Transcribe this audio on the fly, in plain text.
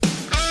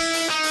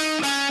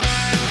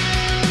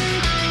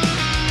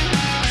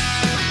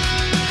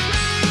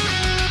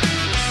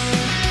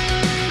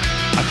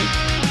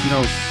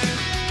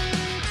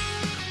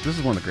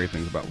is one of the great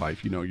things about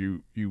life. You know,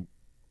 you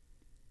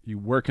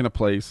work in a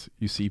place,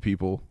 you see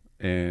people,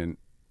 and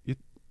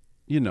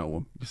you know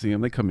them. You see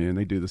them, they come in,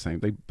 they do the same.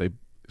 They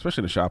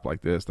especially in a shop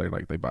like this,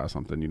 they buy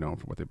something, you know,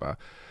 for what they buy.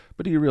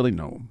 But do you really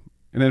know them?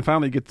 And then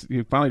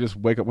you finally just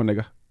wake up one day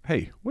and go,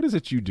 hey, what is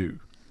it you do?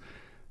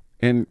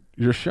 And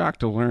you're shocked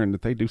to learn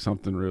that they do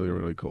something really,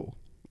 really cool.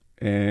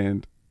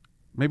 And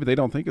maybe they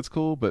don't think it's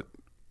cool, but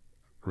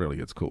really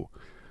it's cool.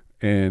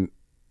 And,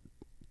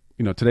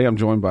 you know, today I'm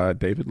joined by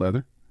David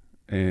Leather,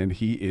 and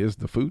he is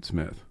the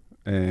FoodSmith.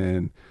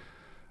 And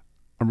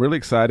I'm really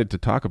excited to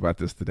talk about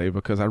this today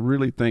because I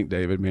really think,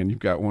 David, man, you've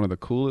got one of the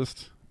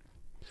coolest.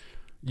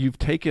 You've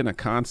taken a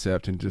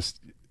concept and just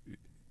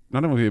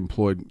not only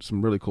employed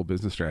some really cool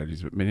business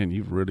strategies, but man,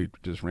 you've really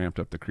just ramped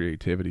up the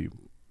creativity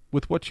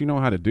with what you know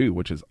how to do,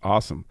 which is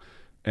awesome.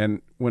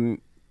 And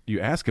when you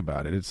ask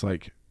about it, it's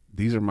like,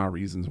 these are my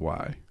reasons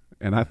why.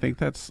 And I think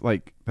that's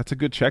a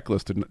good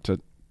checklist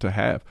to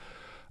have.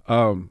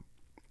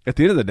 At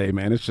the end of the day,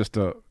 man, it's just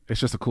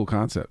a cool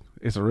concept.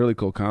 It's a really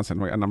cool concept,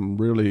 and I'm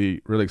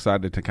really, really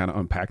excited to kind of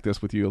unpack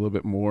this with you a little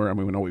bit more. I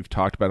mean, we know we've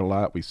talked about it a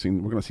lot. We're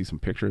going to see some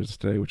pictures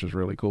today, which is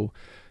really cool.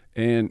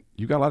 And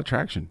you've got a lot of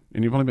traction.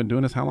 And you've only been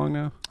doing this how long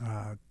now?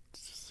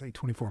 Say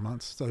 24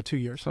 months, so 2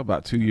 years. So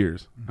about 2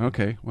 years. Mm-hmm.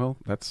 Okay, well,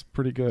 that's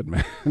pretty good,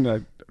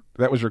 man.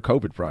 That was your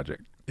COVID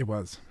project. It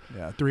was,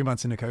 yeah. 3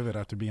 months into COVID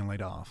after being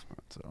laid off.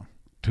 So.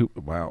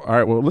 Wow. All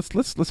right. Well,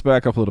 let's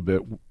back up a little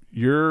bit.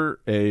 You're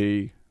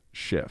a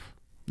chef.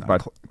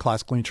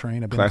 Classically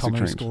trained. I've been in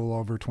culinary school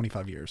over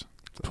 25 years.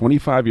 So.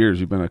 25 years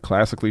you've been a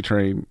classically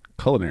trained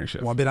culinary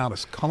chef. Well, I've been out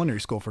of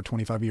culinary school for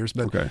 25 years,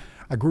 but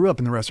I grew up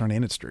in the restaurant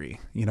industry.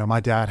 You know, my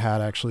dad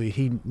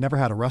he never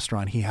had a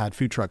restaurant. He had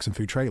food trucks and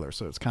food trailers.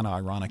 So it's kind of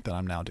ironic that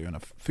I'm now doing a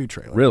food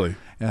trailer. Really?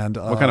 And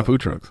what kind of food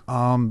trucks?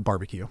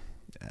 Barbecue.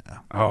 Yeah.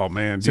 Oh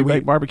man, do you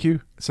make barbecue?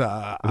 So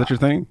is that your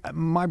thing?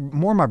 My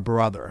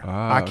brother.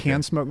 I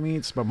can smoke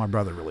meats, but my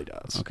brother really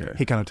does. Okay,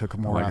 he kind of took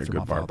more after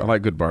my father. I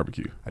like good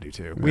barbecue. I do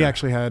too. Yeah. We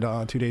actually had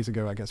 2 days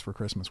ago, I guess for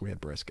Christmas, we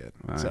had brisket.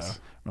 Nice.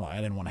 So I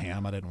didn't want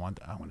ham. I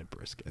wanted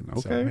brisket.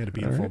 Okay, so I made a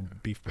beautiful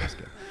beef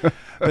brisket.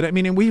 But I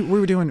mean, and we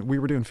were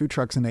doing food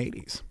trucks in the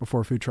 80s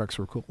before food trucks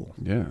were cool.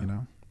 Yeah, you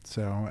know.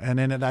 So and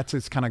then that's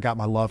just kind of got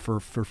my love for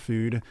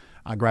food.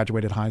 I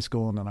graduated high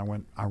school, and then I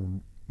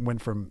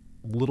went from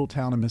little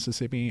town in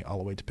Mississippi all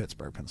the way to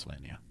Pittsburgh,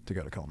 Pennsylvania to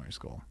go to culinary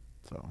school.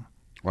 So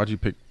why'd you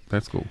pick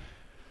that school?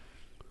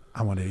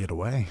 I wanted to get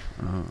away.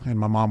 And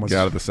my mom was get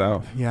out of the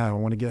South. Yeah, I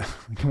wanted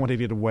to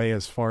get away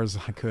as far as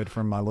I could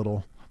from my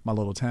little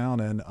town.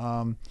 And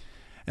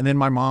then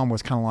my mom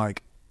was kind of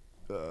like,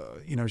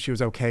 she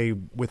was okay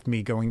with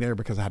me going there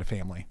because I had a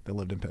family that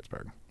lived in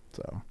Pittsburgh.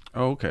 So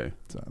okay.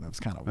 So that was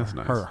kind of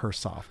nice. her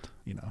soft,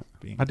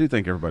 I do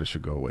think everybody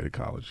should go away to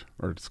college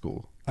or to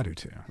school. I do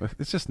too.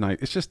 It's just nice.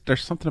 It's just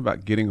there's something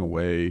about getting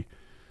away,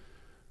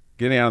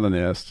 getting out of the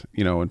nest,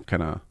 and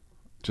kind of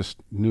just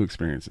new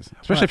experiences,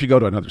 especially if you go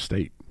to another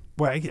state.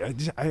 Well,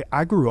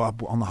 I grew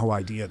up on the whole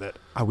idea that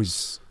I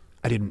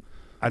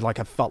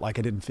felt like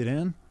I didn't fit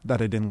in,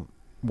 that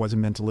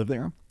wasn't meant to live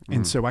there.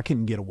 And so I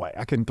couldn't get away.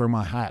 I couldn't throw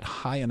my hat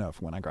high enough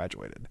when I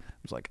graduated. It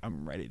was like,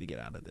 I'm ready to get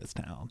out of this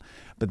town.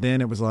 But then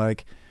it was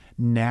like,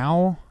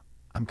 now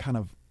I'm kind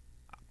of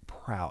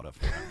proud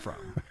of where I'm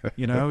from.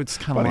 It's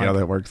kind of funny how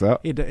that works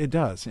out. It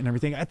does and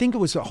everything. I think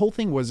the whole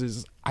thing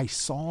is I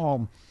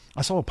saw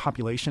a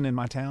population in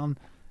my town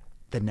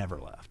that never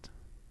left.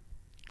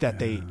 That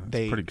they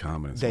pretty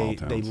common in small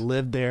towns. They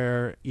lived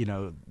there,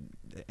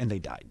 and they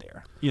died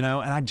there. And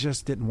I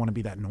just didn't want to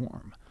be that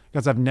norm.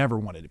 Because I've never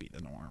wanted to be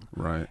the norm.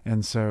 Right.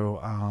 And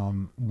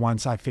so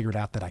once I figured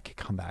out that I could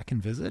come back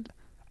and visit,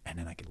 and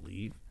then I could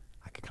leave,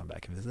 I could come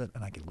back and visit,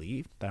 and I could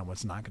leave, that I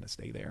was not going to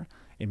stay there,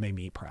 it made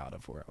me proud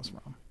of where I was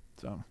from.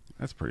 So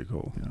that's pretty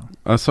cool.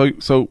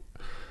 So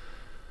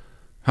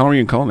how long were you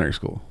in culinary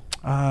school?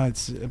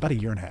 It's about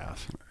 1.5 years.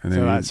 And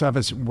so I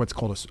have what's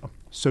called an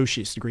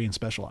associate's degree in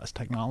specialized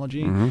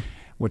technology,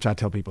 which I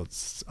tell people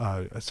it's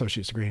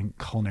associate's degree in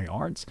culinary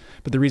arts.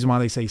 But the reason why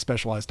they say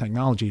specialized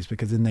technology is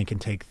because then they can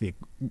take the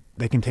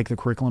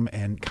curriculum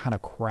and kind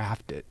of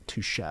craft it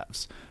to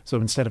chefs. So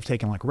instead of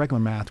taking like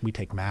regular math, we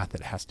take math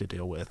that has to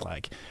deal with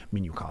like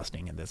menu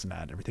costing and this and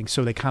that and everything.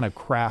 So they kind of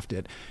craft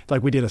it.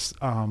 Like we did a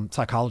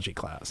psychology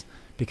class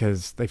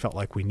because they felt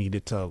like we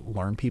needed to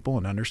learn people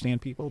and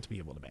understand people to be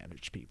able to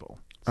manage people.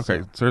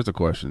 Okay, so here's the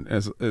question: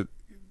 can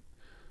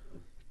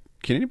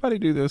anybody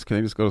do this? Can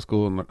they just go to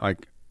school and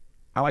like?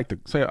 I like to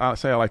say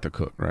I like to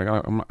cook,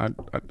 right?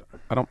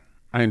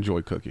 I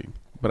enjoy cooking,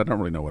 but I don't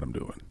really know what I'm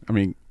doing. I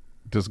mean,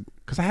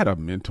 because I had a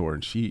mentor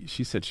and she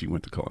said she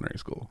went to culinary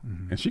school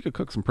and she could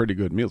cook some pretty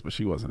good meals, but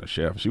she wasn't a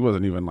chef. She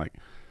wasn't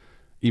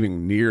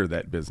even near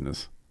that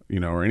business,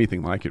 or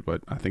anything like it.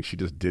 But I think she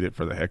just did it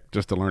for the heck,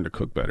 just to learn to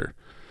cook better.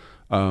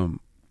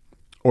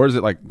 Or is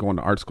it like going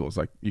to art school? It's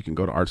like you can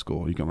go to art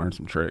school, you can learn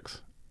some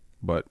tricks,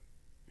 but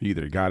you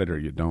either got it or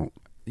you don't.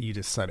 You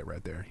just said it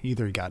right there.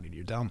 Either you got it or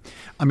you don't.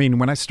 I mean,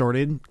 when I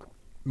started,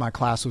 my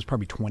class was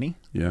probably 20.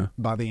 Yeah.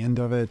 By the end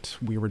of it,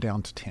 we were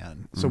down to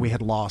 10. So we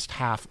had lost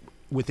half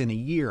within a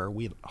year,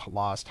 we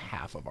lost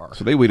half of our.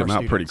 So they weed them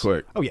students. out pretty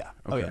quick. Oh yeah,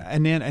 Okay. oh yeah.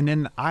 And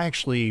then I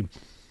kind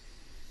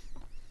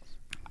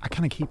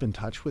of keep in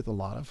touch with a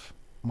lot of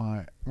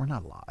we're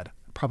not a lot,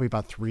 probably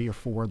about 3 or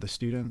 4 of the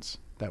students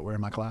that were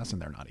in my class,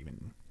 and they're not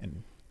even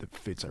in the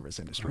food service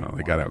industry. Oh,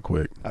 they got out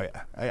quick. Oh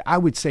yeah, I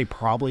would say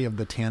probably of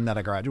the 10 that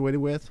I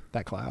graduated with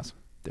that class,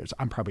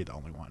 I'm probably the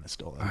only one that's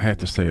still. I have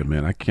to say it,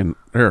 man.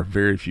 There are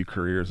very few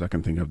careers I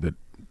can think of that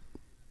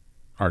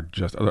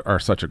are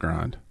such a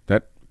grind.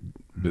 That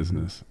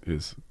business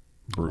is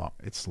brutal.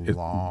 It's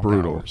long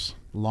brutal. Hours.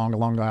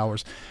 Long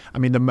hours. I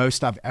mean, the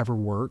most I've ever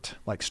worked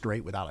like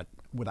straight without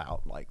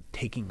like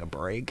taking a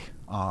break,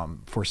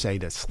 for say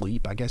to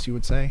sleep, I guess you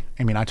would say.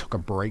 I mean, I took a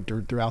break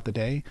throughout the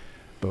day,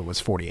 but it was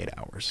 48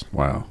 hours.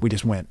 Wow. We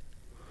just went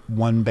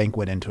one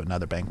banquet into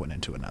another banquet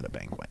into another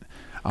banquet.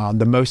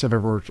 The most I've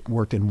ever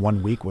worked in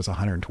 1 week was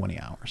 120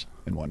 hours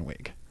in 1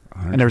 week.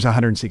 And there was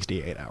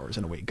 168 hours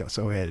in a week.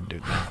 So I had to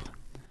do that.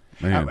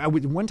 Man.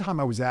 One time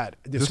I was at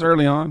this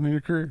early on in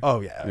your career.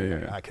 Oh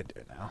yeah. I could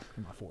do it now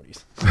in my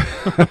 40s.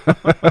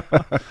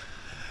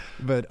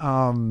 But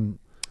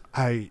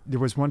there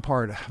was one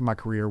part of my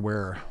career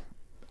where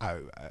I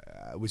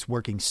was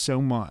working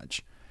so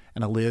much,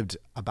 and I lived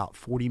about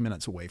 40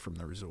 minutes away from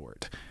the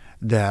resort,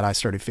 that I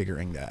started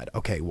figuring that,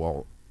 okay,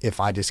 well, if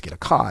I just get a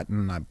cot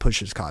and I push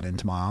this cot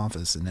into my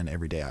office, and then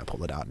every day I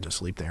pull it out and just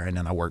sleep there, and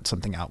then I worked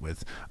something out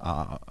with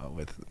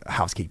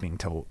housekeeping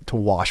to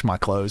wash my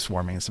clothes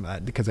for me and some of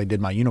that, because I did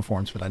my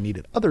uniforms, but I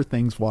needed other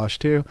things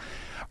washed too.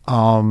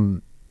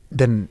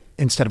 Then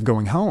instead of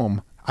going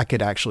home, I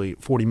could actually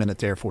 40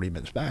 minutes there, 40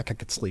 minutes back, I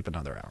could sleep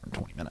another hour and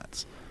 20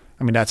 minutes.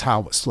 I mean, that's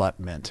how slept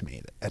meant to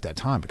me at that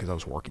time, because I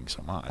was working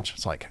so much.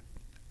 It's like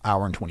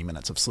hour and 20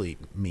 minutes of sleep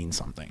means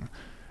something.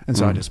 And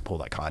so I just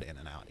pulled that cot in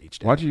and out each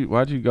day. Why'd you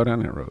go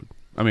down that road?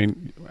 I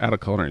mean, out of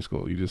culinary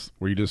school,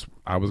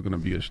 I was going to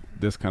be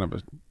this kind of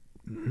a.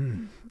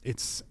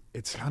 It's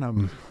kind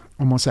of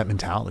almost that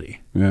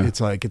mentality. Yeah. It's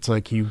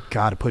like you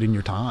got to put in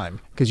your time,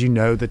 because you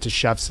know that the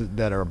chefs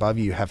that are above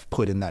you have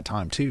put in that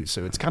time too.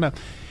 So it's kind of,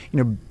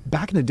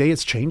 back in the day,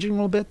 it's changing a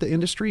little bit, the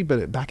industry,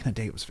 but back in the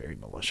day it was very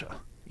militia.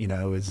 It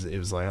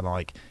was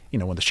like,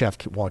 when the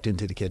chef walked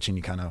into the kitchen,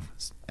 you kind of,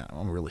 I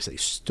don't really say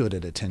stood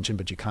at attention,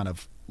 but you kind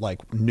of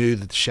like knew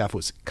that the chef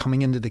was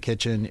coming into the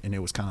kitchen, and it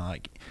was kind of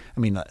like, I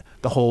mean,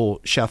 the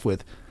whole chef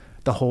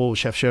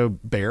show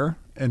bear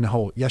and the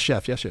whole, yes,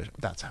 chef,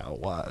 that's how it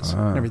was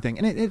and everything.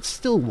 And it's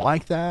still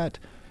like that,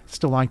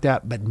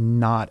 but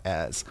not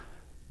as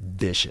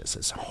vicious,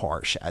 as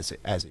harsh as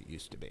it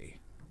used to be.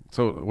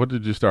 So what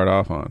did you start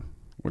off on?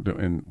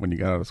 When you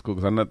got out of school,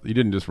 because you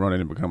didn't just run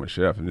in and become a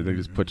chef, and they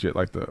just put you at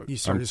like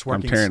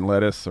I'm tearing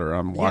lettuce, or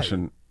I'm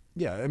washing.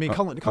 Yeah, I mean,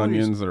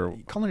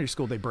 culinary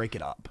school, they break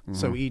it up. Mm-hmm.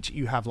 So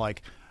you have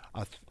like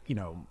a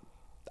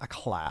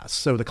class.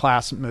 So the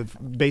class,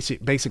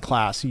 basic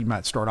class you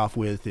might start off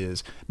with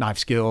is knife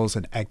skills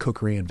and egg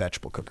cookery and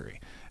vegetable cookery,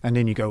 and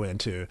then you go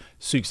into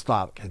soup,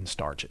 stock, and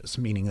starches,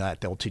 meaning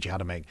that they'll teach you how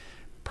to make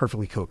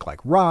perfectly cooked like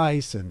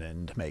rice, and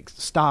then to make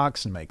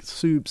stocks and make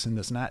soups and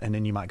this and that. And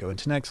then you might go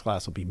into next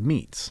class will be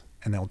meats,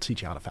 and they'll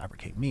teach you how to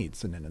fabricate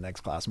meats. And then the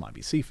next class might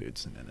be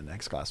seafoods, and then the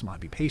next class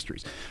might be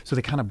pastries. So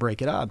they kind of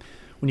break it up.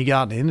 When you get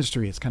out in the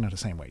industry, it's kind of the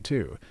same way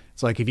too.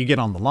 It's like if you get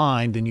on the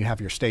line, then you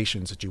have your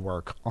stations that you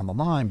work on the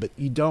line, but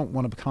you don't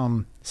want to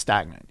become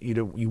stagnant.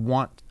 You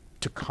want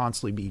to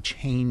constantly be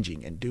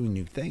changing and doing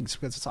new things,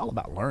 because it's all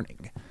about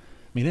learning. I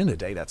mean, in the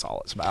day, that's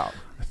all it's about.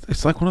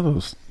 It's like one of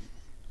those,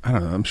 I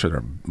don't know, I'm sure there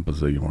are a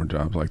bazillion more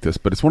jobs like this,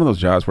 but it's one of those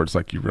jobs where it's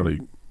like you really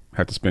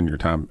have to spend your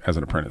time as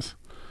an apprentice.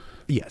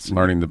 Yes.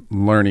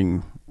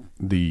 Learning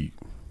the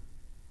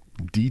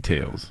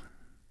details.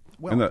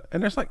 Well,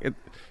 and there's like,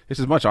 it's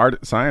as much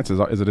science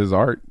as it is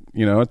art.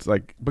 It's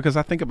like, because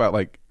I think about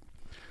like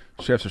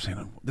chefs are saying,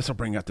 oh, this will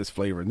bring out this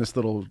flavor and this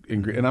little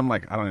ingredient. And I'm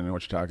like, I don't even know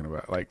what you're talking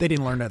about. Like, they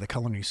didn't learn that at the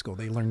culinary school.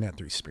 They learned that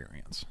through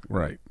experience.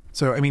 Right.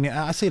 So, I mean,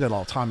 I say that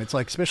all the time. It's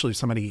like, especially if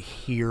somebody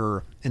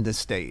here in this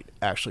state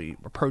actually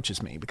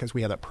approaches me, because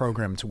we have that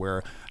program to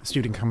where a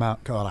student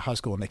go out of high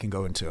school and they can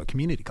go into a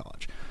community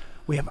college.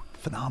 We have a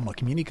phenomenal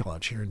community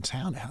college here in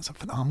town that has a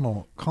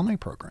phenomenal culinary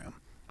program.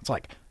 It's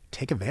like,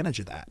 take advantage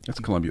of that. That's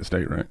Columbia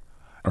State, right?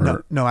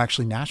 No,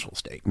 actually Nashville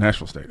State.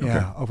 Nashville State, okay.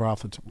 Yeah, over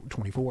off of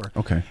 24.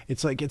 Okay.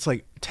 It's like,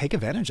 take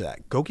advantage of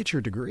that. Go get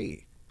your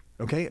degree,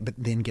 okay? But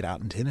then get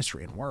out into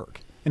industry and work.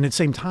 And at the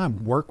same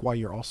time, work while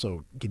you're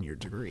also getting your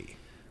degree.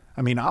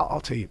 I mean,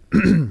 I'll tell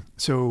you.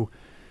 So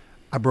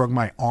I broke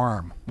my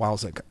arm while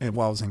I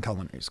was in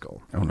culinary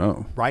school. Oh,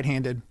 no.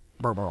 Right-handed,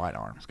 broke my right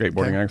arm.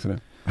 Skateboarding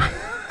accident?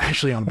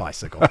 Actually on a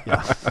bicycle,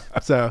 yeah.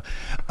 So,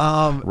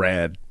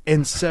 rad.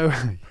 And so,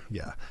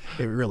 yeah,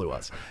 it really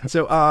was.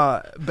 So,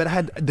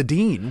 but the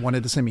dean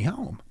wanted to send me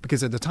home,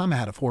 because at the time I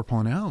had a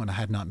 4.0 and I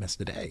had not missed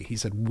a day. He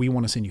said, we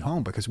want to send you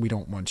home because we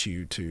don't want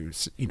you to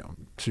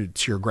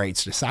your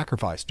grades to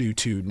sacrifice due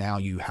to now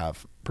you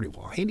have pretty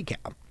well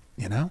handicap,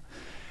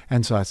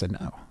 And so I said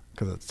no,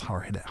 because that's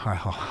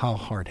how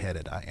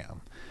hard-headed I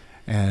am.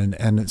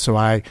 And so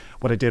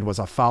what I did was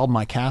I filed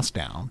my cast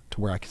down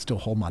to where I could still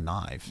hold my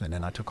knife. And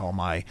then I took all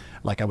I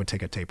would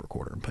take a tape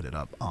recorder and put it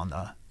up on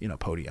the,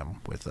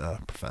 podium with a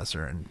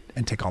professor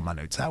and take all my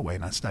notes that way.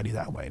 And I studied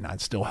that way. And I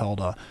still held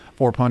a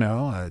 4.0.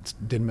 I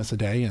didn't miss a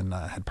day and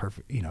had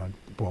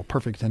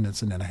perfect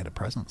attendance. And then I had a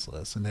presence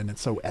list. And then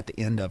so at the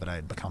end of it, I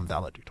had become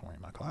valedictorian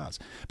in my class.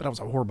 But I was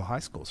a horrible high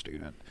school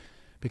student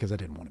because I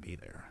didn't want to be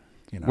there.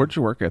 Where'd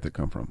your work ethic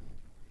come from?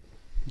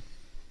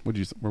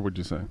 Where would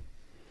you say?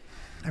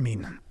 I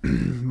mean,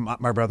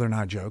 my brother and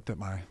I joked that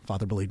my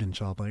father believed in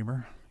child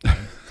labor.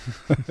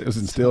 It was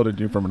instilled in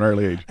you from an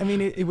early age. I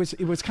mean, it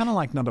was kind of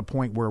like not a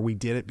point where we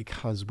did it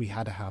because we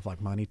had to have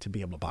like money to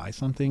be able to buy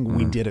something. Mm.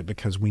 We did it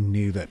because we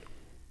knew that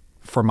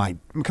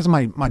because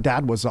my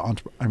dad was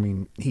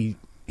he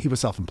was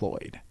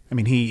self-employed. I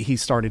mean, he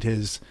started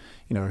his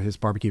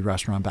barbecue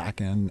restaurant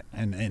back in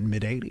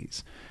mid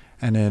 80s.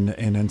 And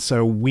then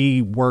so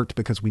we worked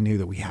because we knew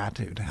that we had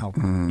to help.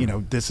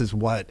 This is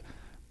what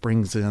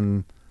brings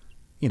in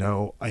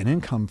an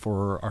income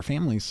for our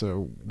family.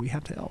 So we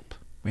have to help.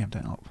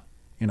 And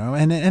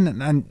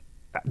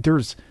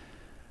there's,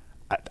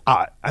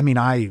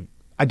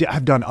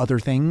 I've done other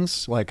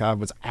things. Like I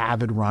was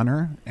avid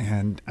runner,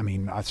 and I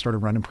mean, I started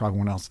running probably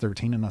when I was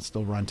 13, and I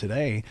still run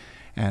today.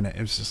 And it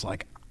was just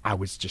like, I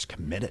was just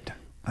committed.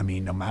 I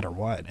mean, no matter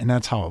what. And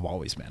that's how I've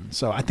always been.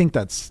 So I think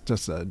that's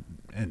just an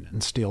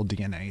instilled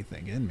DNA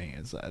thing in me,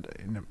 is that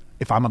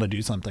if I'm going to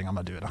do something, I'm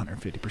going to do it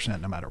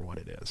 150% no matter what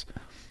it is.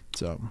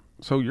 So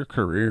your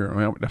career,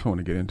 I definitely want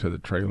to get into the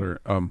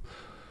trailer.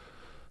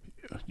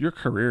 Your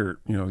career,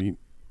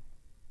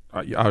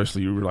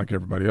 obviously you were like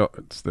everybody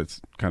else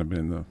that's kind of been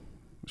in the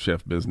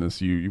chef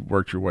business. You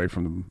worked your way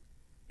from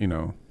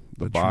the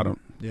bottom.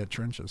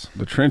 Trenches.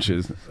 The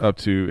trenches up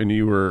to, and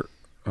you were,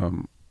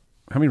 how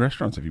many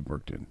restaurants have you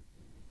worked in?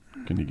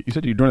 You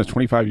said you're doing this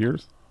 25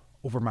 years?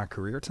 Over my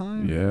career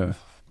time? Yeah.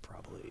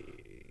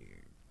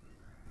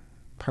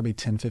 Probably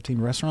 10,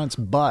 15 restaurants,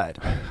 but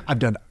I've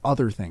done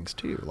other things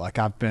too. Like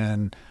I've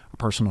been a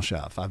personal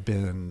chef. I've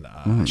been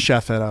a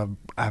chef at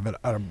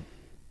a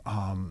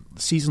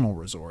seasonal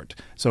resort.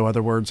 So in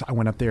other words, I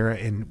went up there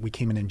and we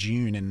came in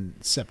June, and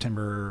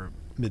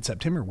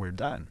mid-September, we're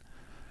done.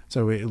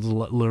 So it was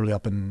literally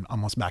up in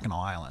almost Mackinac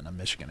Island, a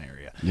Michigan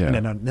area. Yeah.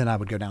 And then I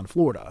would go down to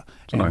Florida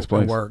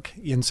and work.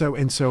 And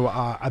so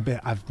I've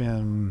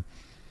been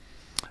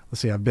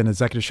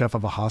executive chef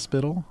of a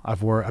hospital. I've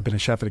been a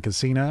chef at a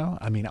casino.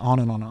 I mean, on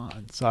and on and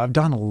on. So I've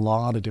done a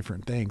lot of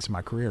different things in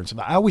my career. And so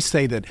I always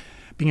say that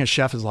being a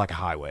chef is like a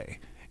highway.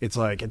 It's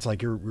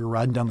like you're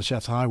riding down the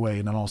chef's highway,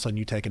 and then all of a sudden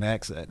you take an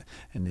exit,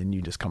 and then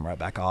you just come right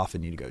back off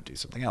and you go do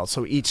something else.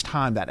 So each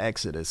time that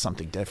exit is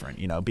something different,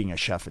 being a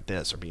chef at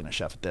this, or being a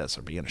chef at this,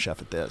 or being a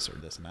chef at this, or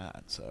this and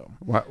that. So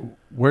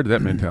where did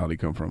that mentality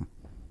come from?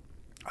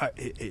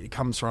 It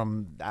comes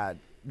from that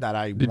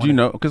I did you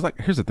know? Because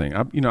here's the thing,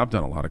 I've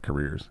done a lot of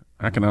careers.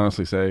 I can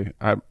honestly say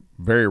I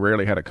very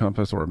rarely had a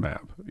compass or a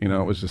map. It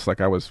was just like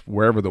I was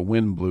wherever the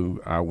wind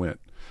blew, I went.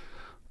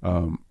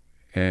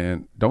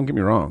 And don't get me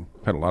wrong,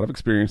 I've had a lot of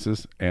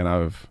experiences, and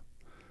I've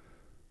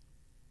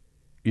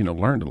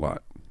learned a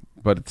lot.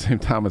 But at the same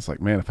time, it's like,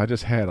 man, if I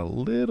just had a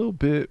little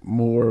bit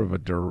more of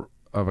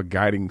a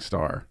guiding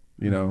star,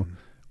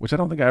 which I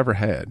don't think I ever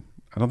had.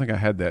 I don't think I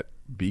had that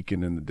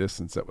beacon in the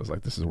distance that was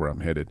like, this is where I'm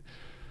headed.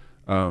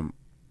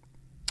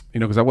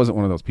 Because I wasn't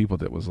one of those people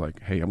that was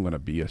like, hey, I'm going to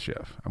be a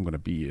chef. I'm going to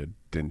be a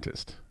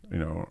dentist,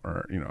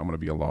 or I'm going to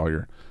be a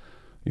lawyer.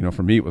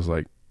 For me, it was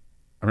like,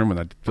 I remember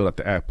when I filled out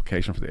the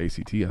application for the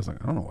ACT, I was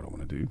like, I don't know what I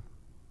want to do.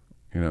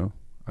 I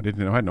didn't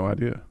know. I had no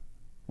idea.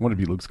 I wanted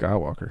to be Luke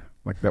Skywalker.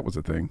 Like that was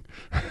a thing,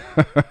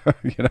 I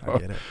get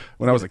it.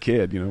 When I was a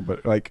kid,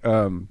 but like,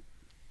 you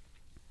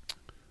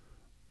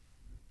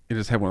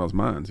just had one of those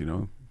minds,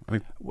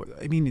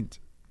 I mean,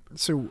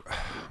 so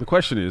the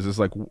question is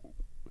like,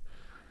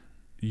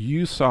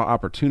 you saw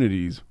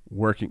opportunities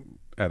working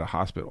at a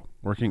hospital,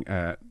 working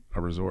at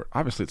a resort.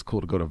 Obviously it's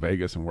cool to go to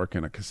Vegas and work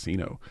in a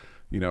casino,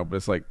 but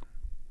it's like,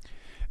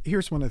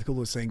 here's one of the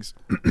coolest things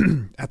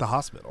at the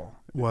hospital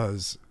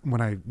was when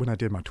I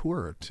did my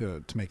tour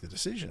to make the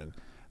decision.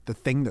 The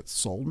thing that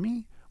sold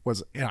me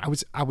was I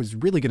was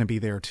really going to be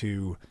there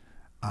to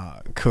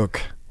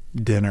cook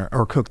dinner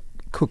or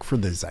cook for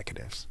the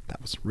executives.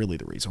 That was really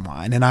the reason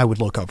why. And then I would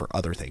look over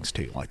other things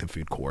too, like the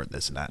food court,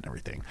 this and that, and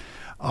everything.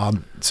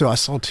 So I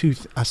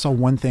saw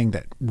one thing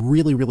that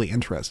really, really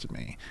interested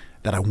me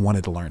that I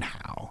wanted to learn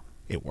how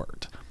it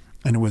worked.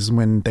 And it was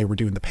when they were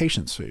doing the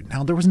patient's food.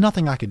 Now, there was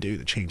nothing I could do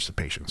to change the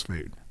patient's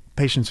food.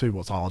 Patient's food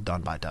was all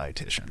done by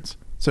dietitians.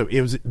 So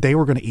they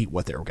were going to eat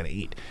what they were going to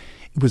eat.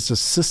 It was a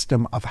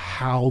system of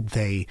how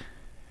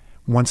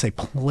once they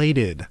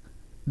plated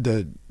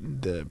the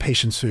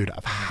patient's food,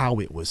 of how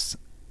it was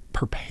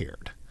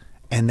prepared.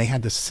 And they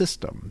had the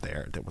system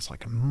there that was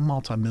like a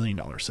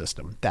multi-million-dollar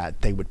system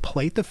that they would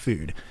plate the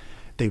food.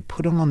 They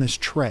put them on this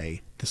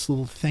tray. This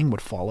little thing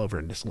would fall over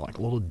in this like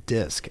little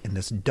disc in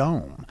this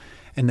dome.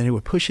 And then it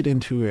would push it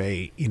into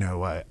a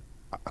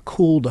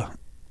cooled,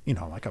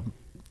 like a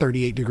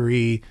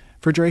 38-degree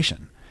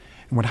refrigeration.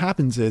 And what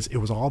happens is it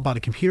was all about a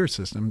computer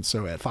system.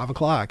 So at 5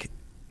 o'clock,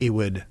 it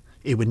would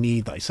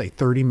need, like, say,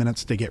 30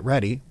 minutes to get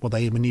ready. Well,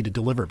 they would need to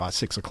deliver by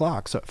 6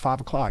 o'clock. So at 5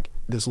 o'clock,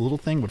 this little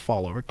thing would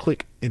fall over,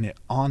 click, and it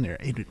on there.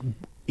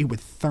 It would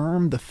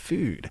therm the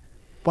food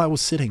while it was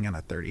sitting in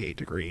a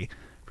 38-degree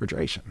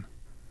refrigeration.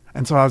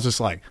 And so I was just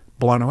like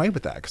blown away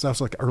with that, because I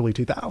was like early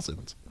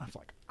 2000s. I was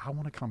like, I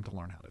want to come to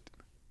learn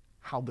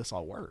how this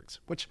all works,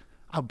 which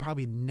I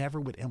probably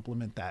never would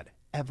implement that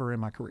ever in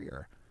my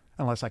career.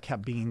 Unless I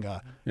kept being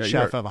a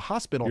chef of a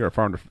hospital. You're a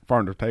farm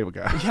to table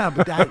guy. Yeah,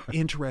 but that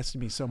interested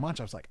me so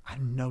much. I was like, I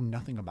know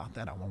nothing about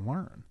that. I want to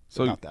learn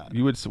about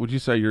that. Would you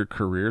say your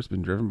career's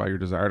been driven by your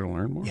desire to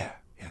learn more? Yeah,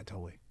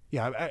 totally.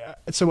 Yeah,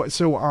 so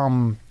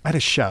I had a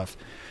chef.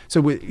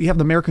 So you have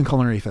the American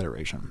Culinary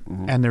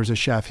Federation, and there's a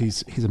chef.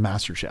 He's a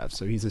master chef,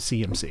 so he's a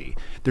CMC.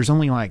 There's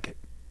only like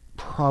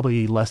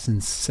probably less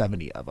than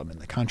 70 of them in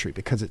the country,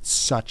 because it's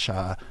such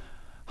a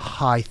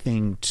high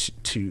thing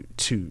to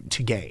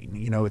gain.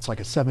 You know, it's like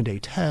a 7-day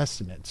test,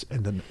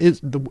 and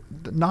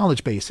the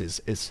knowledge base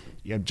is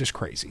just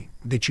crazy,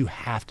 that you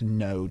have to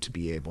know to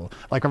be able.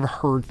 Like, I've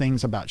heard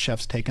things about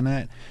chefs taking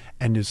it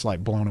and just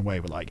like blown away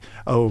with, like,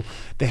 oh,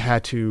 they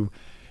had to,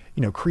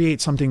 create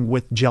something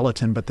with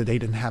gelatin, but that they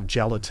didn't have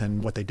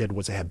gelatin. What they did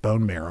was they had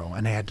bone marrow,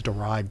 and they had to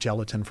derive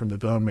gelatin from the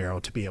bone marrow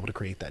to be able to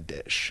create that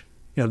dish.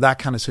 That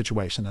kind of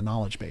situation, the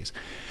knowledge base.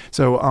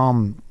 So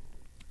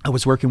I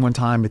was working one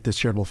time at this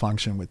charitable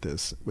function with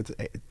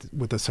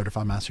a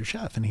certified master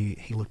chef, and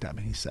he looked at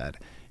me and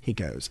he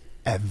goes,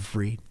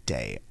 every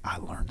day I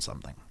learn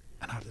something.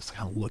 And I just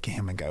kind of look at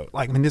him and go,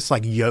 like, I mean, this is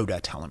like Yoda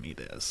telling me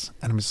this.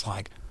 And I'm just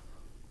like,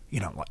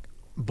 like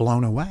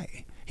blown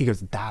away. He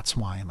goes, that's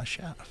why I'm a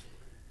chef.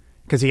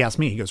 Because he asked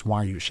me, he goes, why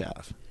are you a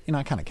chef?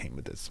 I kind of came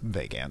with this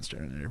vague answer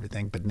and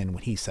everything. But then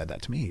when he said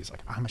that to me, he's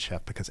like, I'm a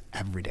chef because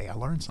every day I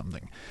learn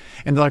something.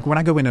 And like, when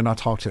I go in and I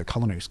talk to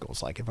culinary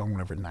schools, like if I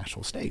went over to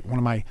National State, one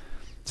of my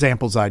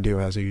examples I do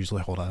is I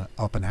usually hold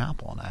up an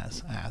apple and I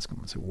ask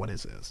them, say, what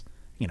is this?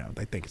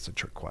 They think it's a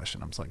trick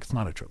question. I'm just like, it's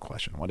not a trick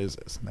question. What is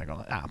this? And they're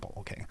going, apple.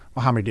 Okay.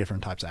 Well, how many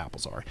different types of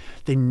apples are?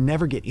 They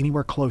never get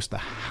anywhere close to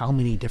how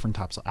many different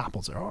types of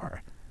apples there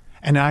are.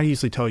 And I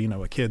usually tell,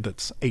 a kid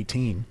that's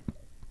 18,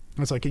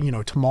 it's like,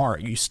 tomorrow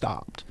you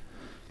stopped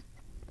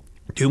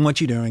doing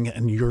what you're doing,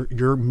 and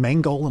your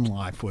main goal in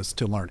life was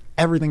to learn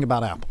everything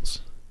about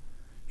apples.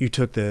 You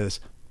took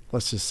this,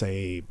 let's just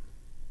say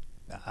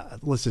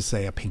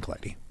a pink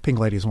lady. Pink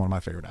lady is one of my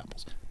favorite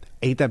apples.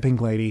 Ate that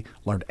pink lady,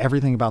 learned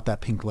everything about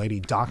that pink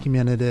lady,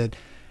 documented it,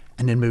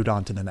 and then moved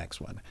on to the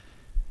next one.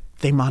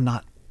 They might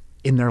not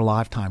in their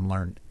lifetime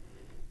learn,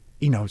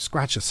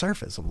 scratch the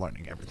surface of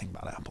learning everything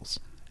about apples.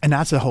 And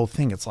that's the whole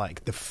thing. It's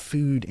like the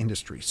food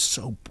industry is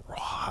so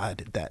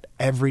broad that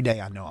every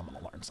day I know I'm going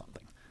to learn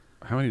something.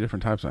 How many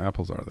different types of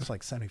apples are there? It's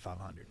like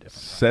 7,500 different.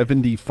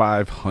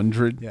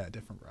 7,500? Yeah,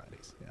 different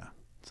varieties. Yeah.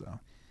 So,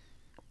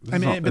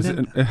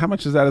 how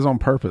much is that is on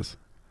purpose,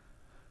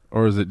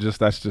 or is it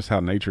that's just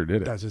how nature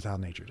did it? That's just how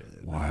nature did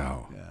it.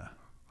 Wow. Yeah.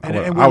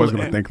 I was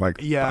going to think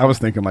like, I was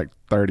thinking like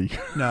 30.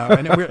 No,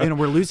 and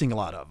we're losing a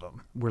lot of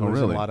them. We're losing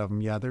really? A lot of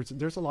them. Yeah,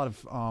 there's a lot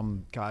of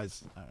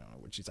guys. I don't know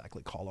what you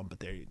exactly call them, but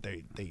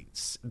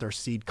they're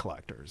seed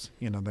collectors.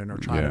 They're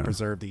trying to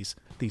preserve these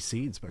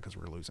seeds because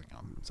we're losing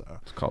them. So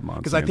it's called Monsanto.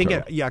 Because I think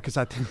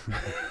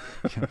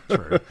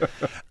true.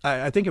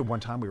 I think at one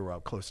time we were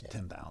up close to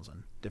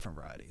 10,000 different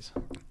varieties,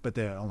 but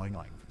they're only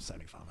like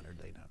 7,500.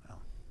 They don't know.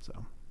 So.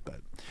 But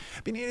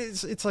I mean,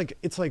 it's like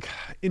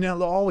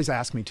they'll always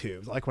ask me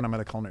too. Like when I'm at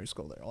a culinary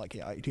school, they're like,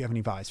 "Yeah, do you have any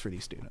advice for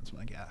these students?" I'm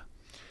like, "Yeah,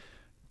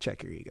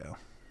 check your ego."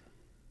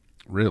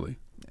 Really?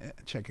 Yeah,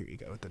 check your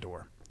ego at the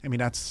door. I mean,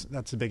 that's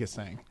the biggest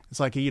thing. It's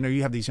like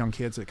you have these young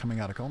kids that are coming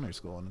out of culinary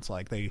school, and it's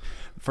like they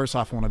first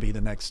off want to be the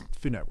next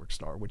Food Network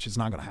star, which is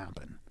not going to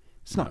happen.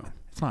 It's not.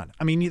 It's not.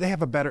 I mean, they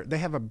have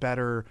a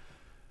better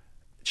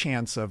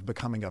chance of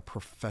becoming a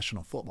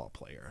professional football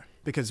player,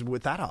 because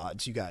with that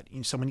odds you got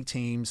so many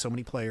teams, so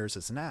many players,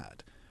 it's an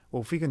ad.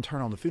 Well, if we can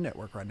turn on the Food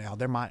Network right now,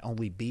 there might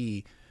only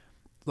be,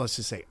 let's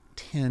just say,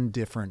 10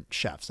 different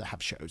chefs that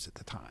have shows at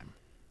the time.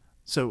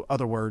 So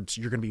other words,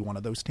 you're going to be one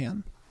of those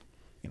 10.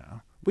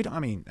 We don't. I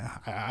mean,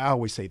 I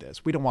always say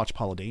this: we don't watch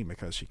Paula Deen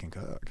because she can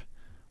cook.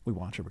 We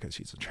watch her because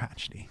she's a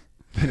tragedy.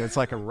 It's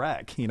like a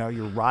wreck.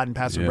 You're riding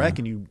past a wreck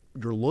and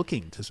you're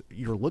looking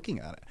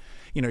at it.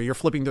 You're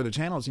flipping through the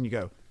channels and you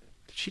go,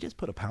 did she just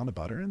put a pound of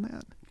butter in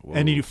that? Whoa.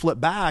 And you flip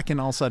back, and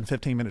all of a sudden,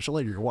 15 minutes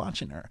later, you're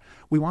watching her.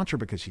 We watch her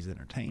because she's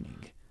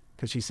entertaining,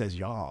 because she says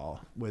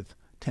y'all with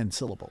 10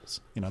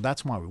 syllables.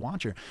 That's why we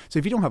watch her. So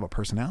if you don't have a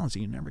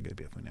personality, you're never going to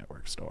be a Food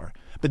Network star.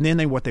 But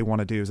then what they want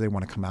to do is they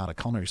want to come out of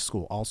culinary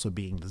school also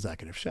being the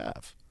executive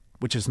chef,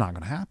 which is not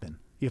going to happen.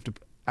 You have to,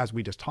 as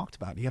we just talked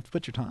about, you have to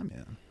put your time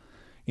in.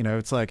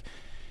 It's like,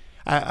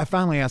 I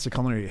finally asked a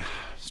culinary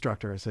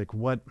instructor, I was like,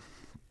 why?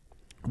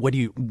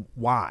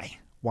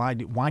 Why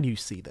do you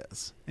see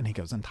this? And he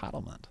goes,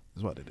 entitlement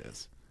is what it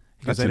is.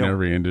 That's in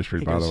every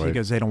industry, by the way. He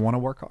goes, they don't want to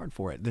work hard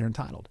for it. They're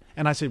entitled.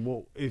 And I said,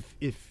 well,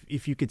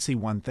 if you could see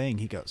one thing,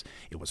 he goes,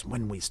 it was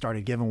when we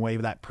started giving away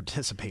that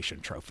participation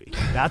trophy.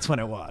 That's when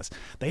it was.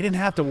 They didn't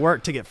have to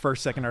work to get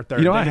first, second, or third.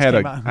 You know, I had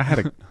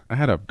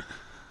a.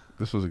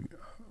 This was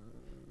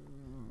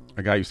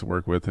a guy I used to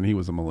work with, and he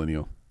was a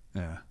millennial.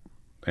 Yeah.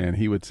 And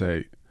he would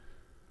say,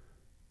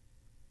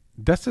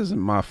 "This isn't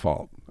my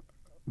fault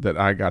that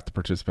I got the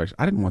participation.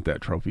 I didn't want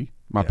that trophy.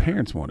 My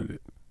parents wanted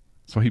it."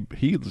 So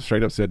he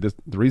straight up said,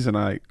 the reason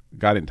I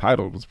got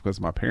entitled was because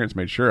my parents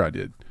made sure I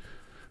did.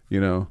 You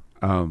know,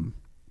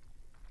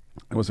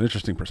 it was an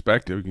interesting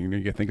perspective. You know,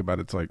 you think about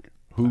it, it's like,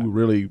 who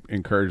really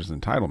encourages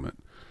entitlement?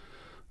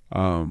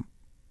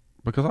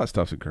 Because a lot of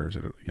stuff's encouraged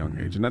at a young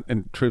age,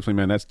 and truthfully,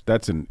 man,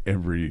 that's in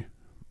every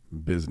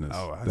business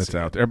that's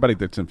out there. Everybody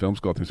that's in film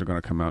school thinks they're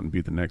going to come out and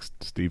be the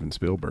next Steven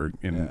Spielberg,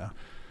 and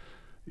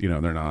you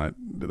know, they're not.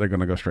 They're going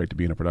to go straight to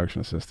being a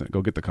production assistant.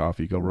 Go get the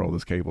coffee. Go roll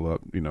this cable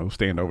up. You know,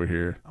 stand over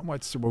here.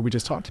 What's what we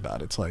just talked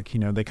about? It's like, you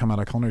know, they come out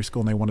of culinary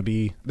school and they want to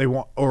be,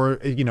 or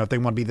you know, if they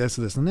want to be this,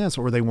 this, and this,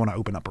 or they want to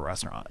open up a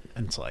restaurant.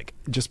 And it's like,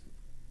 just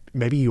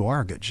maybe you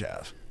are a good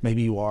chef.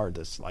 Maybe you are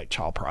this like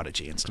child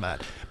prodigy and stuff like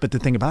that. But the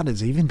thing about it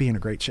is, even being a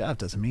great chef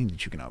doesn't mean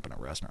that you can open a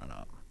restaurant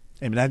up.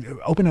 I mean,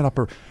 open it up,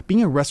 or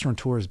being a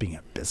restaurateur is being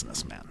a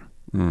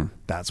businessman.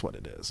 That's what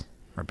it is,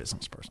 or a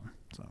business person.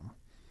 So.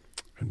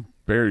 And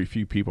very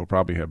few people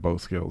probably have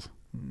both skills.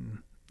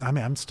 I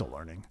mean, I'm still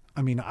learning.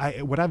 I mean,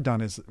 what I've done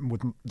is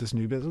with this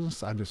new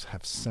business, I just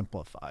have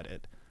simplified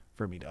it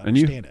for me to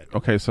understand it.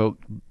 Okay, so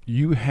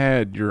you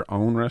had your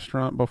own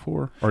restaurant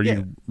before, or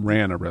you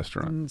ran a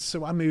restaurant?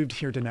 So I moved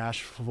here to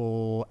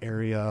Nashville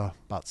area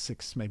about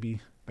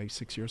maybe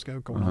 6 years ago,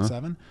 going on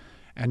 7.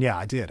 And yeah,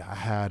 I did. I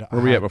had. Where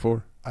were we at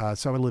before?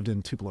 So I lived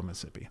in Tupelo,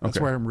 Mississippi.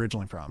 That's where I'm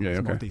originally from. Yeah,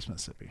 Northeast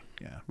Mississippi.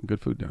 Yeah.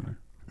 Good food down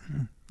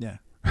there. Yeah.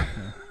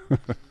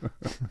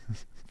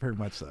 Very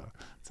much so.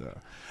 So,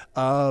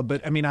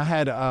 but I mean, I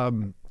had, at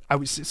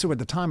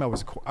the time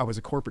I was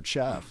a corporate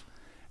chef,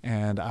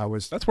 and I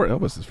was. That's where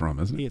Elvis is from,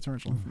 isn't it? It's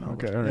originally from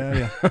Elvis. Okay, all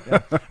right.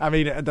 Yeah. I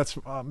mean, that's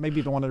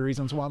maybe one of the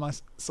reasons why my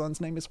son's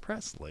name is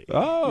Presley.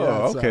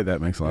 Oh, okay, that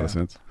makes a lot of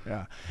sense.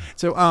 Yeah.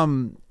 So,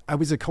 I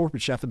was a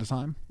corporate chef at the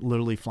time,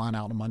 literally flying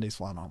out on Mondays,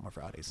 flying home on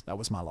Fridays. That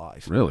was my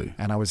life. Really?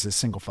 And I was a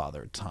single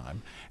father at the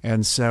time,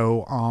 and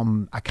so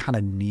I kind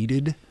of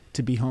needed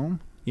to be home.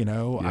 You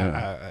know,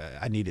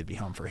 I needed to be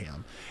home for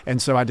him.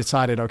 And so I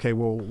decided, okay,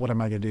 well, what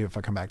am I going to do if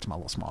I come back to my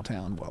little small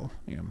town? Well,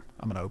 you know,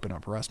 I'm going to open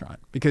up a restaurant,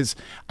 because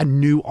I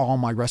knew all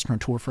my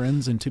restaurateur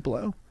friends in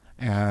Tupelo.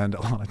 And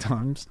a lot of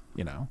times,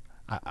 you know,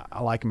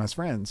 I like them as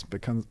friends,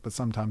 but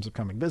sometimes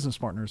becoming business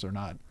partners are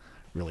not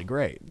really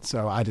great.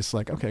 So I just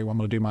like, okay, well, I'm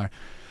going to do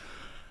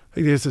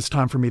it's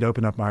time for me to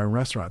open up my own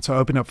restaurant. So I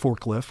opened up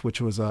Forklift, which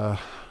was a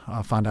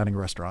fine dining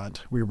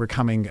restaurant. We were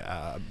becoming...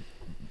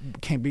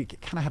 kind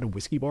of had a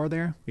whiskey bar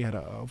there. We had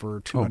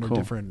over 200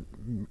 different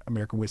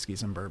American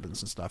whiskeys and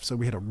bourbons and stuff. So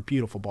we had a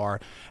beautiful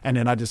bar. And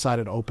then I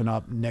decided to open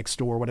up next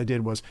door. What I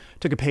did was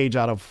took a page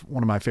out of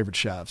one of my favorite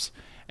chefs.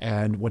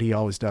 And what he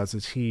always does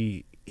is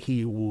he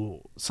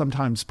will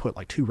sometimes put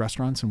like 2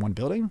 restaurants in one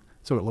building.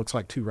 So it looks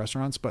like 2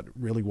 restaurants, but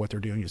really what they're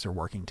doing is they're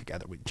working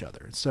together with each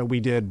other. So we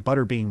did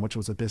Butterbean, which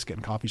was a biscuit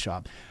and coffee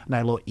shop. And I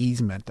had a little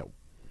easement that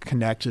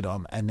connected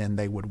them, and then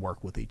they would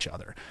work with each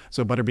other.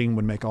 So Butterbean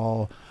would make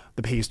all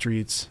the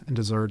pastries and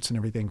desserts and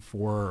everything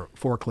for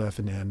Forklift,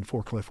 and then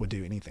Forklift would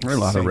do anything. There are a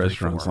lot of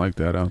restaurants like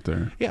that out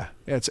there. Yeah,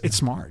 it's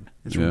smart.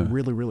 It's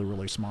really, really,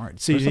 really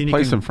smart. See, there's a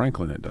place in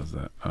Franklin that does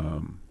that.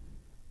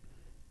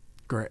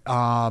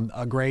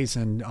 Gray's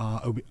and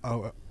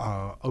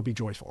OB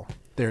Joyful.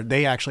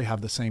 They actually have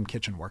the same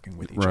kitchen working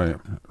with each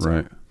other. So,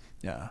 right.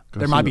 Yeah,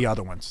 there might be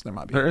other ones. I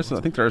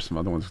think there are some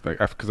other ones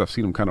because I've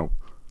seen them kind of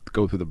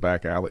go through the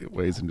back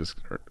alleyways and just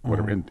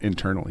whatever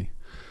internally.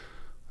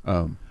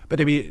 But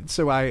I mean,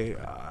 so I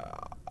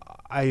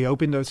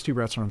opened those 2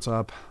 restaurants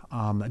up.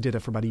 I did it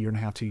for about a year and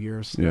a half, 2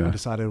 years. Yeah. I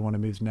decided I wanted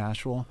to move to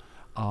Nashville.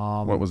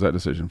 What was that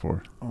decision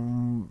for?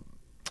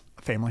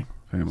 Family.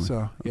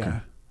 So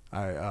yeah,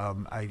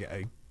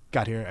 I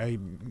got here. I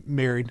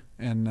married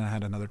and I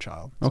had another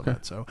child.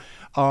 So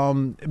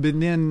but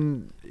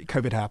then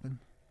COVID happened.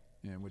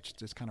 Yeah, which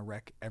just kind of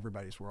wrecked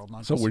everybody's world.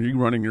 So were you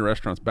running your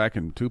restaurants back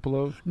in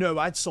Tupelo? No,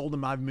 I'd sold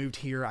them. I've moved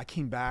here. I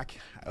came back.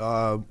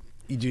 You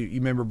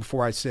remember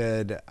before I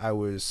said I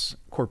was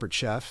corporate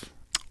chef?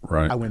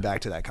 Right. I went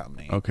back to that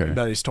company. Okay. But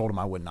I just told them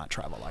I would not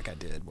travel like I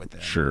did with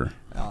them. Sure.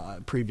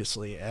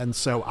 Previously. And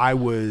so I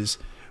was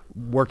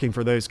working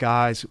for those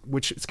guys,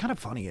 which it's kind of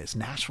funny is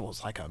Nashville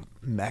is like a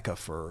mecca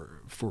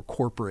for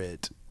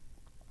corporate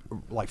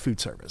like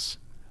food service.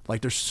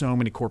 Like there's so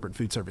many corporate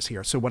food service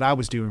here. So what I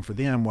was doing for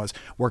them was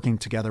working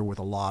together with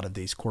a lot of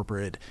these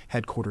corporate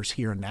headquarters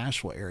here in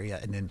Nashville area,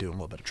 and then doing a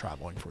little bit of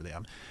traveling for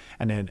them.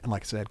 And then,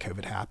 like I said,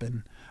 COVID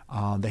happened.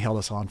 They held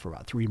us on for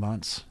about 3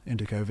 months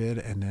into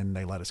COVID, and then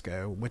they let us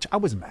go, which I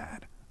was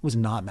mad. I was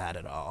not mad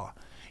at all,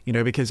 you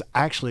know, because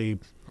I actually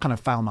kind of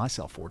found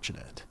myself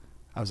fortunate.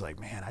 I was like,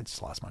 man, I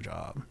just lost my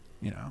job,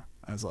 you know.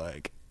 I was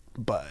like,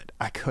 but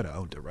I could have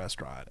owned a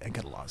restaurant and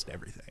could have lost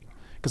everything.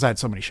 because I had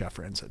so many chef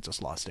friends that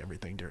just lost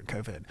everything during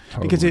COVID.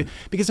 Totally.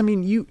 Because I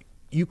mean, you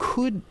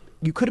could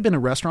have been a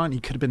restaurant,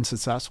 you could have been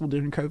successful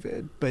during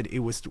COVID, but it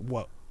was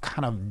what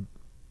kind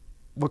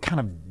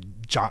of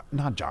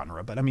not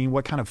genre, but I mean,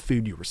 what kind of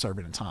food you were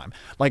serving at the time.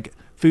 Like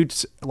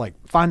foods, like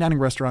fine dining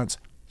restaurants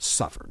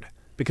suffered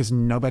because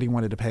nobody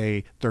wanted to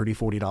pay $30,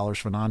 $40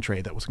 for an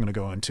entree that was going to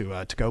go into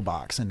a to-go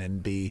box and then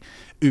be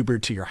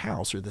Ubered to your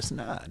house or this and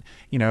that,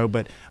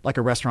 but like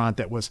a restaurant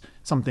that was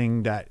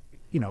something that,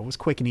 was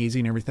quick and easy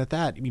and everything like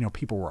that,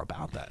 people were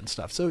about that and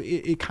stuff. So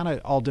it kind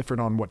of all differed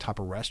on what type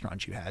of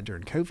restaurant you had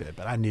during COVID.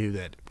 But I knew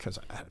that because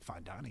I had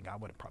fine dining, I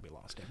would have probably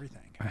lost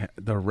everything.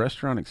 The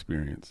restaurant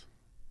experience,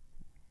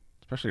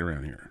 especially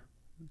around here,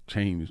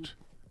 changed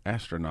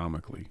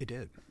astronomically. It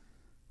did.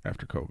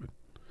 After COVID.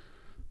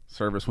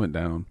 Service went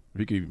down.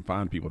 If you could even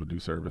find people to do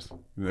service.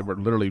 They were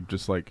literally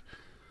just like,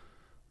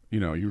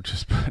 you were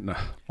just putting a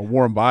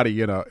warm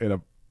body in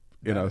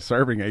a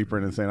serving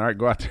apron and saying, all right,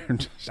 go out there and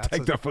just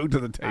take the food to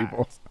the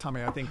table.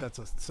 Tommy, I think that's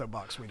a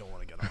soapbox we don't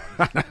want to get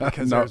on.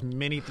 Because there's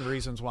many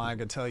reasons why I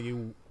could tell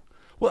you.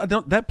 Well,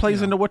 that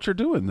plays into what you're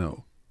doing,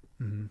 though,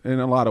 in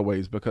a lot of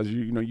ways, because,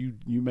 you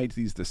made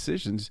these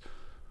decisions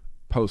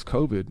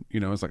post-COVID.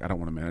 It's like, I don't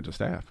want to manage a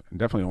staff. And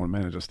definitely don't want to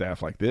manage a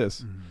staff like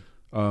this.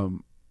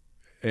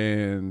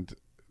 And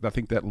I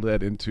think that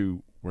led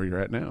into where you're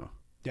at now.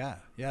 Yeah.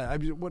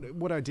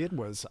 What I did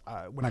was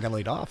when I got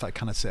laid off, I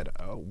kind of said,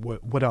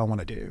 what do I want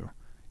to do?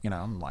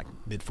 I'm like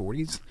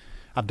mid-40s.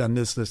 I've done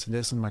this, and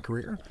this in my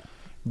career.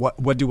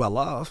 What do I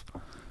love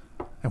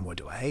and what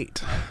do I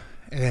hate?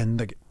 And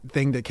the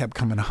thing that kept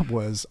coming up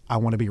was I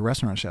want to be a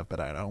restaurant chef, but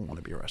I don't want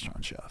to be a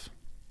restaurant chef.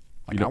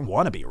 I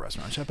want to be a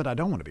restaurant chef, but I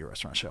don't want to be a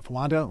restaurant chef.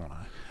 Why don't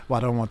I? Well,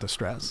 I don't want the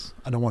stress.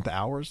 I don't want the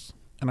hours,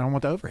 and I don't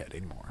want the overhead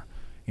anymore.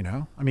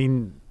 I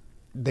mean,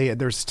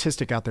 there's a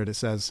statistic out there that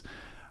says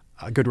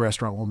a good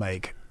restaurant will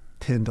make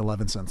 10 to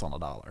 11 cents on a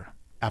dollar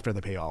after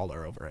they pay all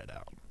their overhead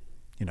out.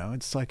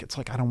 It's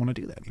like I don't want to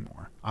do that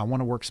anymore. I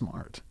want to work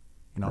smart.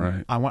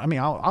 Right.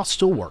 I'll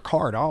still work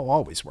hard. I'll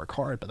always work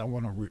hard, but I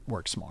want to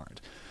work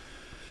smart.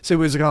 So it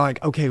was kind of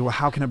like, okay, well,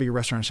 how can I be a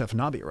restaurant chef and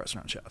not be a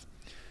restaurant chef?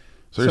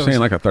 So you're saying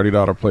like a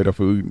 $30 plate of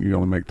food, you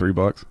only make $3?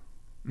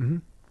 Mm-hmm.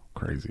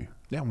 Crazy.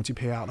 Yeah, once you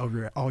pay out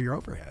all your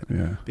overhead.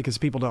 Yeah. Because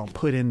people don't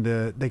put in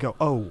they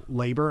go,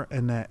 labor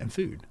and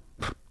food.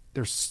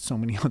 There's so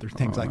many other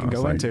things I can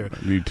go into.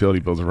 The utility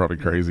bills are probably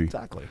crazy.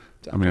 Exactly.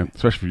 I mean,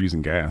 especially if you're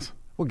using gas.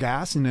 Well,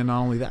 gas, and then not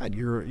only that,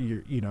 your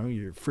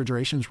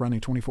refrigeration's running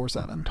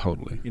 24/7.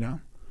 Totally.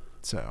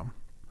 So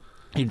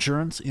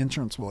insurance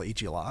will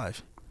eat you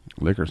alive.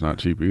 Liquor's not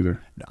cheap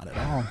either. Not at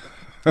all.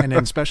 And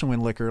then especially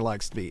when liquor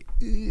likes to be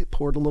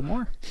poured a little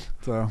more.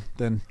 So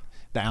then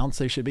the ounce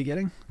they should be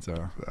getting.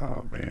 So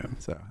oh man.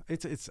 So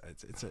it's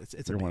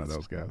You're one of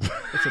those guys.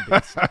 It's a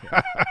beast.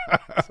 Yeah.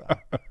 So,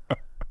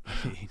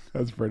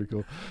 that's pretty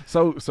cool.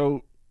 So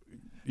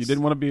you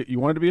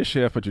wanted to be a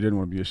chef, but you didn't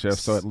want to be a chef.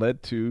 So it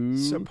led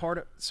to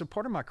part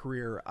of my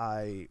career,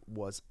 I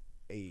was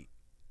I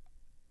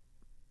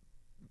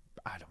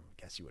don't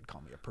guess you would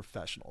call me a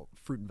professional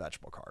fruit and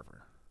vegetable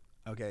carver.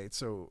 Okay,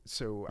 so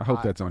I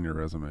hope that's on your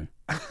resume.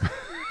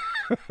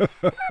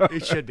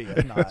 It should be.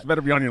 If not, it's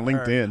better be on your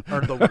LinkedIn. Or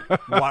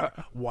the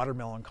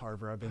watermelon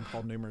carver. I've been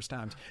called numerous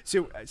times.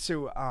 So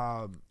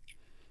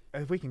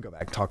we can go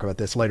back and talk about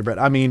this later. But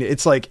I mean,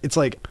 it's like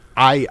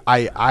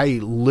I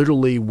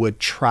literally would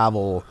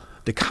travel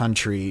the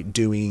country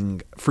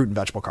doing fruit and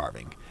vegetable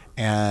carving,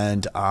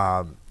 and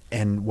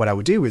what I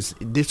would do is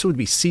this would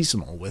be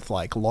seasonal with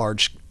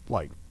large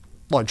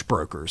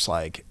brokers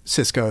like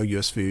Cisco,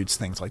 US Foods,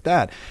 things like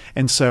that.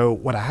 And so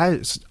what I had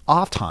is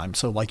off time.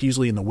 So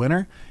usually in the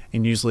winter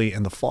and usually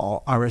in the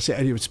fall,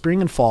 it was spring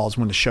and fall is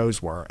when the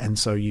shows were. And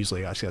so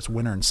usually I guess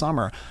winter and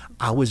summer,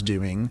 I was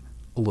doing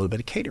a little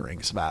bit of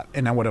catering.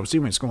 And now what I was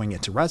doing is going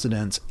into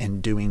residents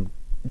and doing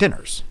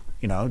dinners,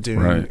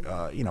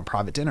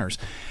 private dinners.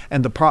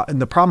 And the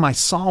problem I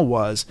saw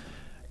was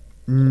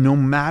no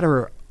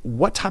matter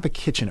what type of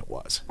kitchen it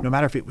was, no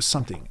matter if it was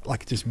something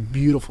like this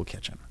beautiful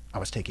kitchen, I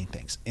was taking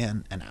things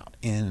in and out,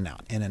 in and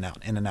out, in and out,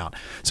 in and out.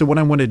 So what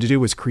I wanted to do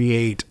was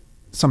create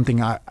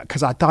something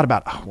because I thought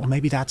about,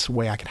 maybe that's the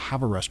way I could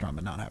have a restaurant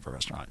but not have a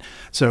restaurant.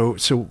 So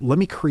let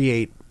me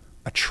create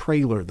a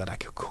trailer that I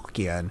could cook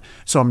in,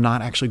 so I'm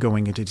not actually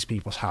going into these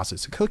people's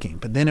houses and cooking.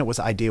 But then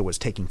idea was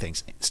taking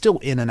things still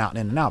in and out,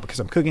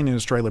 because I'm cooking in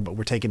this trailer, but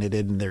we're taking it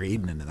in and they're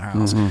eating it in their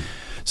house. Mm-hmm.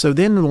 So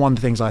then one of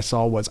the things I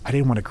saw was I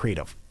didn't want to create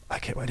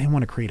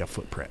a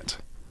footprint.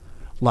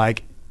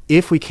 Like,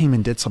 if we came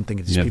and did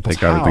something at these people's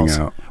house,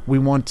 we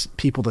want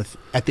people to,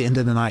 at the end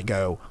of the night,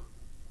 go,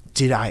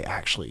 did I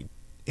actually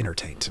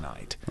entertain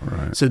tonight?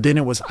 Right. So then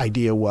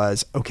idea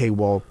was, okay,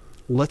 well,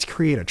 let's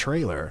create a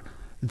trailer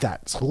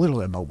that's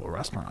literally a mobile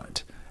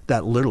restaurant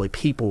that literally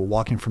people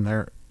walking from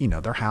their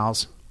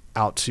house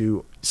out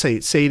to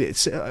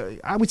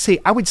I would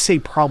say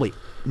probably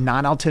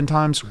 9 out of 10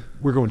 times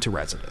we're going to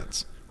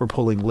residents. We're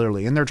pulling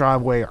literally in their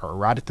driveway or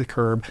right at the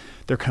curb.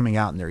 They're coming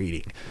out and they're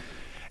eating.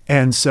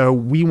 And so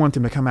we want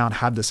them to come out and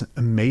have this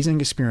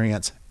amazing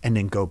experience and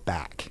then go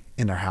back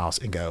in their house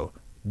and go,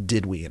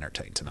 did we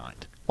entertain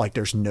tonight? Like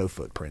there's no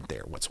footprint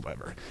there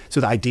whatsoever.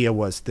 So the idea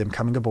was them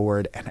coming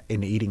aboard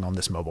and eating on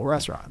this mobile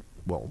restaurant.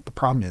 Well, the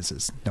problem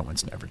is no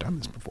one's never done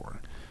this before.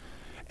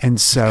 And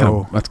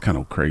so that's kind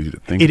of crazy to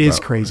think about. It is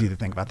crazy to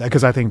think about that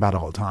because I think about it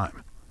all the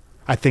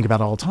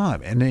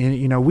time. And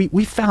you know,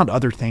 we found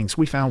other things.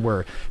 We found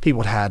where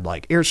people had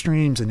like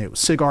Airstreams and it was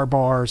cigar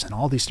bars and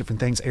all these different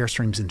things,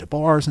 Airstreams into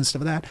bars and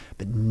stuff like that,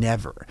 but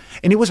never.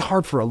 And it was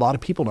hard for a lot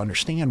of people to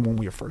understand when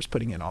we were first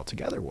putting it all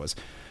together was,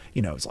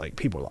 you know, it's like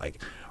people were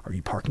like, are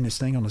you parking this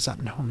thing on the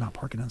side? No, I'm not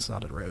parking on the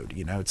side of the road.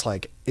 You know, it's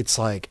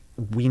like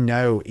we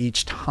know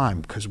each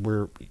time because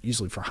we're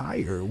usually for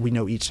hire. We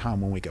know each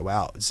time when we go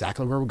out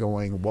exactly where we're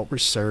going, what we're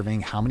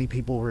serving, how many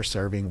people we're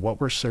serving, what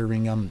we're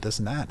serving, this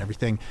and that and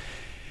everything.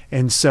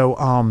 And so,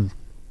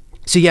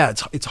 so yeah,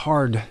 it's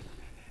hard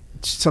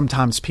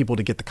sometimes people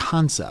to get the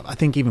concept. I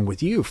think even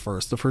with you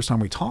the first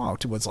time we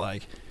talked, it was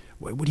like,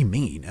 what do you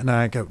mean? And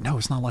I go, no,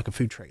 it's not like a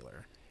food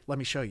trailer. Let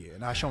me show you.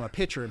 And I show them a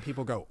picture and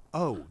people go,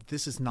 oh,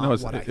 this is not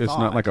what I thought. It's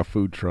not like a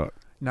food truck.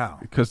 No.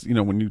 Because, you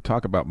know, when you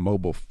talk about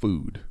mobile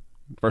food,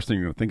 the first thing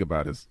you're going to think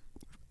about is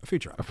a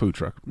food truck.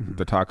 Mm-hmm.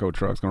 The taco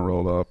truck's going to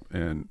roll up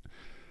and,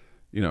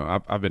 you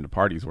know, I've been to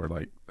parties where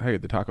like, hey,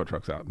 the taco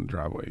truck's out in the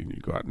driveway and you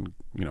go out and,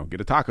 you know,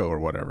 get a taco or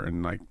whatever.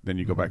 And like, then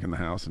you go back in the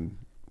house and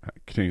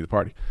continue the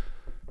party.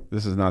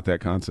 This is not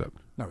that concept.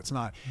 No, it's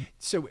not.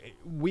 So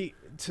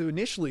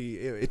initially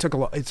it took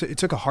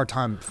a hard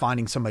time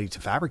finding somebody to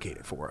fabricate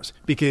it for us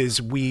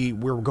because we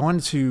were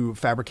going to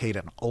fabricate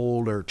an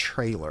older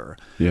trailer.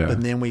 Yeah.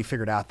 But then we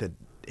figured out that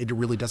it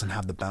really doesn't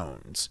have the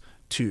bones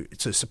to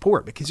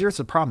support, because here's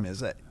the problem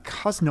is that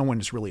because no one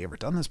has really ever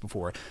done this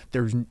before,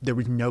 there was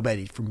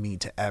nobody for me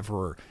to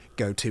ever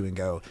go to and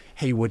go,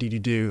 hey, what did you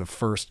do the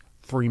first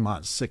 3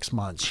 months, 6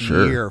 months,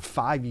 sure. year,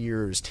 5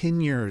 years,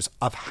 10 years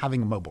of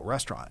having a mobile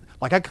restaurant?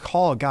 Like I could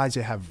call guys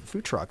that have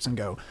food trucks and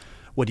go,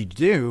 what did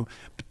you do?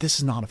 But this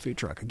is not a food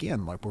truck,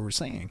 again, like we were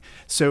saying.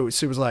 So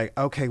it was like,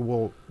 okay,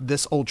 well,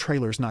 this old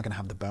trailer is not going to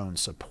have the bone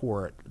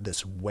support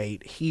this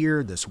weight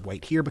here,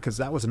 because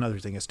that was another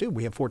thing is, dude,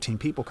 we have 14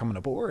 people coming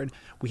aboard.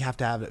 We have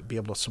to have it be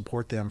able to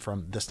support them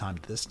from this time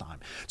to this time.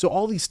 So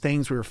all these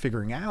things we were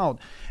figuring out,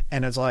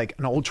 and it's like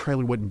an old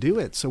trailer wouldn't do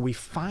it. So we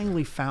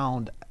finally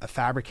found a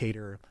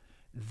fabricator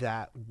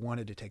that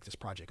wanted to take this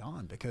project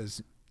on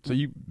because... So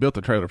you built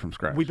the trailer from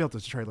scratch. We built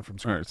this trailer from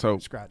scratch. All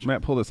right, so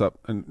Matt, pull this up,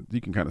 and you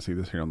can kind of see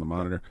this here on the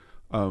monitor.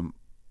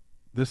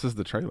 This is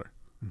the trailer.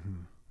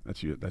 Mm-hmm.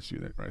 That's you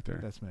right there.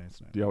 That's me.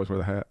 Do you always wear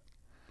the hat?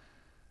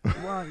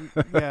 Well,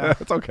 yeah.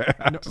 It's okay.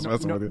 I'm just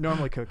messing with you.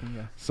 Normally cooking,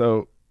 yeah.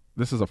 So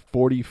this is a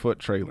 40-foot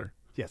trailer.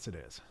 Yes, it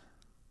is.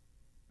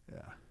 Yeah.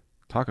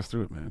 Talk us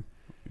through it, man,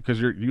 because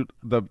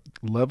the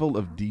level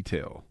of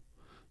detail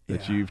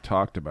that you've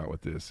talked about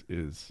with this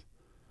is.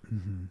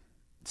 Mm-hmm.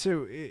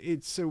 So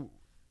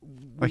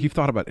like you've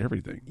thought about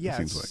everything. Yeah. It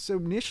seems like. So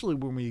initially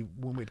when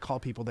we'd call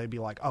people, they'd be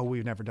like, oh,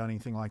 we've never done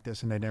anything like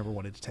this. And they never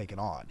wanted to take it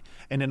on.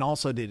 And then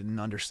also they didn't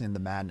understand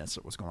the madness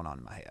that was going on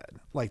in my head.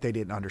 Like they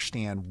didn't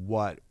understand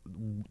what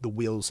the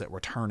wheels that were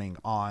turning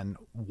on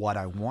what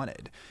I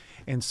wanted.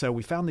 And so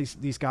we found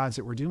these guys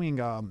that were doing,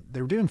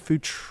 they were doing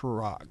food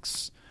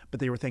trucks, but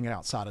they were thinking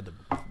outside of the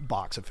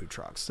box of food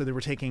trucks. So they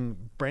were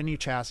taking brand new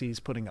chassis,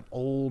 putting an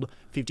old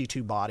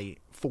 52 body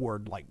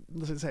Ford, like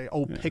let's say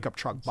old pickup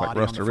truck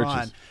body on the front.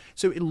 Riches.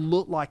 So it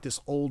looked like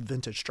this old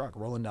vintage truck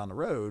rolling down the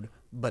road,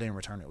 but in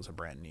return it was a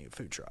brand new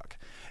food truck.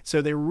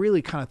 So they were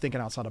really kind of thinking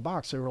outside the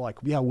box. They were like,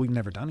 yeah, we've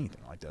never done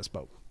anything like this,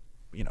 but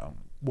you know,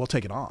 we'll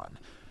take it on.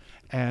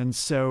 And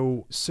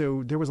so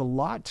there was a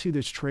lot to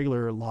this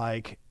trailer,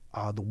 like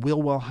the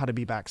wheel well had to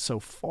be back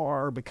so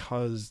far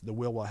because the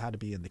wheel well had to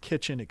be in the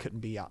kitchen. It couldn't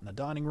be out in the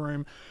dining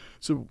room.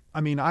 So, I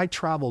mean, I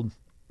traveled.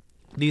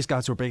 These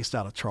guys were based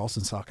out of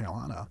Charleston, South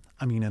Carolina.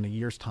 I mean, in a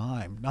year's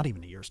time, not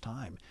even a year's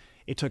time,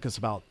 it took us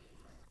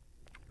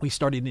we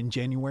started in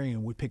January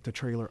and we picked the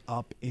trailer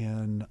up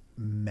in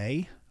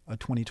May of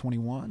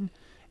 2021.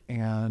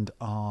 And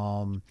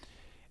I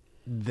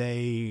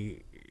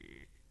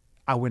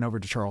went over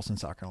to Charleston,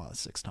 South Carolina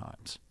 6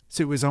 times.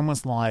 So it was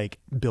almost like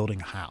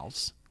building a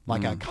house.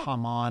 Like I'd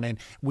come on and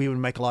we would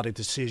make a lot of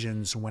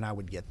decisions when I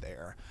would get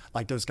there.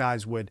 Like those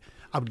guys I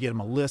would get them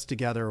a list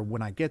together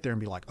when I get there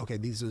and be like, okay,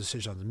 these are the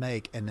decisions to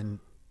make. And then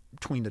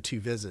between the 2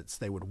 visits,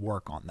 they would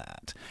work on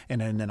that. And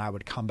then I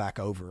would come back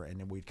over and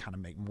then we'd kind of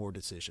make more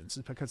decisions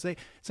because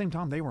same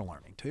time they were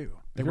learning too.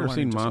 Have you ever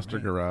seen Monster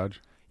Garage?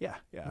 Yeah.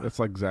 That's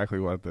like exactly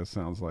what this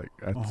sounds like.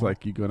 It's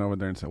like you going over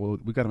there and say, well,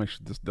 we got to make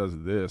sure this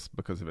does this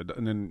because if it doesn't,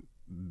 and then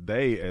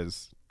they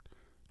as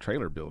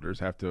trailer builders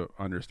have to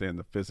understand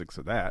the physics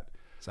of that.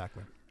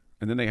 Exactly.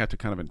 And then they have to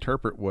kind of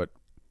interpret what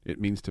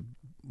it means to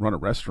run a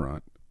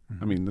restaurant.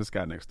 Mm-hmm. I mean, this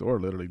guy next door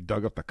literally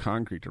dug up the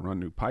concrete to run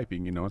new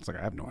piping. You know, it's like,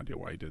 I have no idea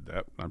why he did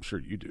that. I'm sure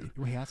you do.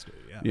 Well, he has to,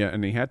 yeah. Yeah,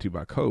 and he had to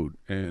by code.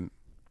 And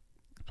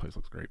the place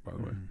looks great, by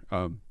the way.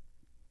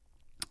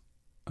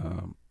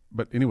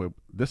 But anyway,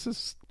 this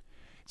is...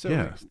 So,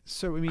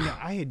 I mean,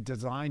 I had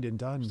designed and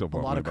done a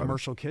lot of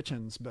commercial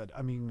kitchens, but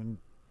I mean,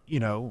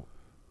 you know,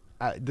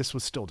 this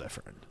was still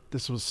different.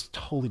 This was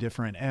totally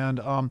different.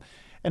 And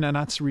And then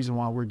that's the reason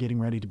why we're getting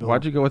ready to build.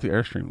 Why'd you go with the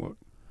Airstream look?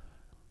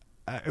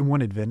 I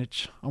wanted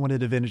vintage. I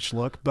wanted a vintage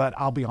look, but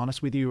I'll be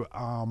honest with you,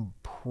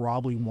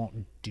 probably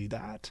won't do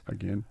that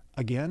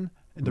Again.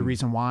 The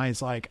reason why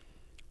is like,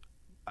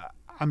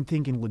 I'm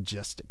thinking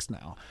logistics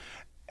now.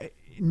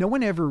 No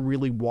one ever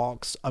really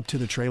walks up to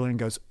the trailer and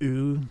goes,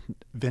 ooh,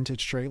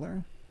 vintage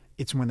trailer.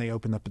 It's when they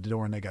open up the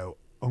door and they go,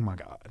 oh my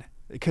God.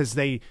 Because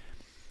they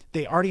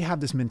already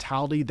have this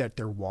mentality that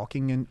they're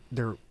walking in,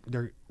 they're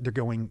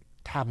going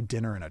to have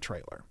dinner in a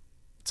trailer.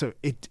 So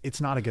it's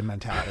not a good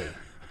mentality.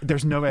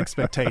 There's no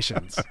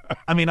expectations.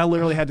 I mean, I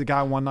literally had the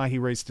guy one night, he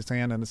raised his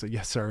hand and I said,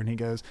 yes, sir. And he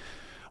goes,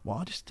 well,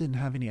 I just didn't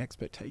have any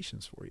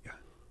expectations for you.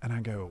 And I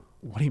go,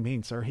 what do you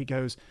mean, sir? He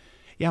goes,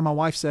 yeah, my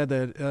wife said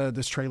that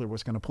this trailer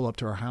was going to pull up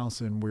to our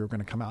house and we were going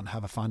to come out and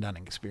have a fine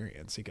dining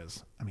experience. He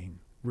goes, I mean,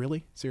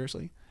 really?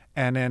 Seriously?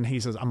 And then he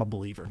says, I'm a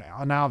believer now.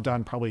 And now I've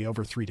done probably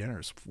over 3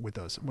 dinners with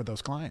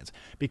those clients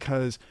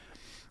because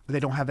they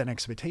don't have that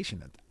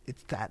expectation.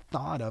 It's that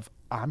thought of,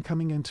 I'm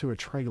coming into a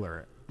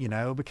trailer, you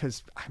know,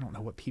 because I don't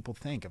know what people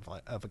think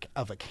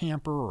of a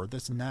camper or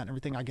this and that and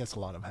everything. I guess a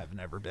lot of them have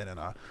never been in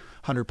a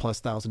 $100,000+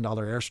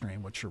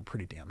 Airstream, which are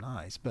pretty damn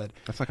nice. But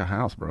that's like a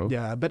house, bro.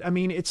 Yeah, but I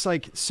mean, it's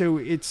like, so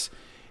it's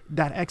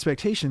that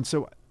expectation.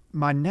 So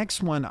my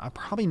next one, I'm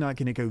probably not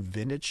going to go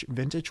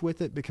vintage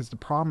with it because the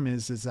problem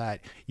is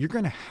that you're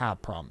going to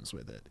have problems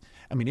with it.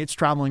 I mean, it's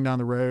traveling down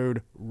the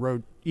road,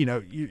 you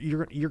know,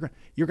 you're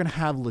going to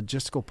have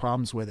logistical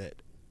problems with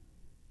it.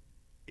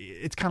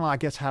 It's kind of, I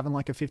guess, having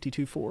like a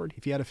 52 Ford.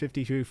 If you had a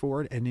 52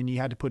 Ford and then you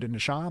had to put it in the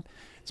shop,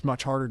 it's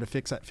much harder to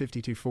fix that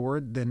 52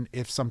 Ford than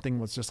if something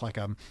was just like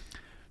a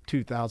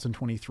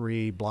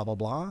 2023 blah blah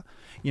blah,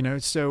 you know.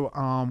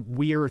 So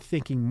we are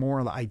thinking more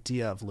of the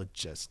idea of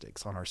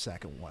logistics on our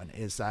second one.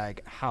 Is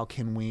like, how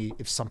can we,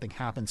 if something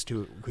happens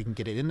to it, we can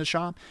get it in the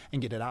shop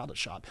and get it out of the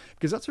shop,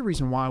 because that's the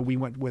reason why we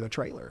went with a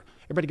trailer.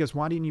 Everybody goes,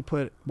 why didn't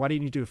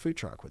you do a food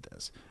truck with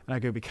this? And I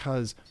go,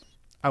 because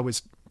I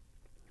was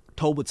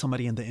told with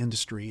somebody in the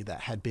industry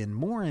that had been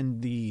more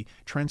in the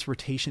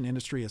transportation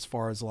industry as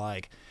far as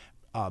like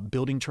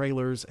building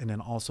trailers, and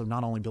then also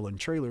not only building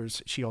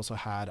trailers, she also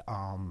had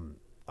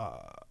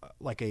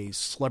like a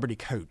celebrity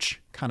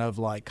coach kind of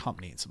like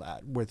companies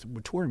that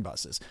with touring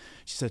buses.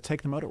 She said,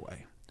 take the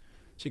motorway.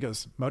 She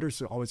goes,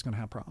 motors are always going to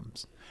have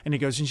problems. And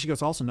she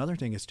goes, also another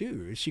thing is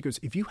too, she goes,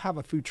 if you have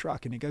a food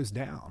truck and it goes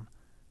down,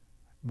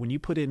 when you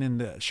put it in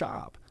the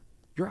shop,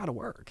 you're out of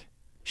work.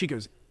 She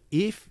goes,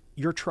 if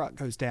your truck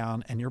goes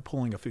down and you're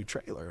pulling a food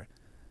trailer,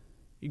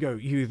 you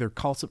either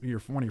call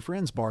one of your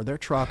friends, borrow their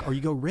truck, or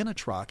you go rent a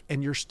truck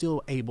and you're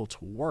still able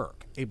to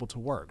work.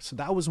 So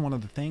that was one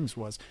of the things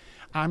was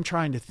I'm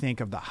trying to think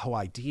of the whole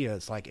idea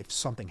is like, if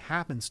something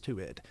happens to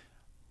it,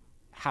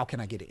 how can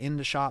I get it in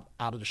the shop,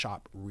 out of the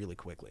shop really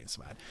quickly?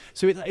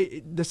 So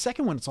the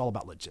second one, it's all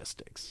about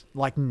logistics.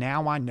 Like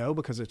now I know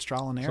because it's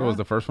trial and error. So was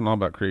the first one all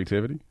about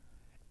creativity?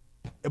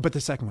 But the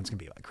second one's going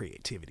to be about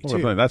creativity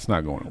too. Well, that's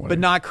not going away. But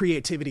not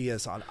creativity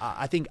is on.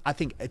 I think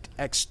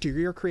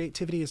exterior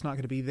creativity is not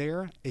going to be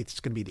there. It's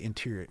going to be the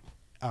interior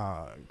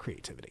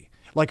creativity.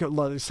 Like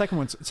the second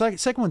one's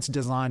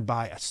designed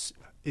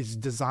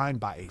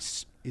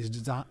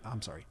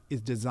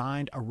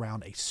designed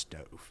around a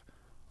stove.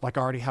 Like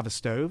I already have a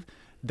stove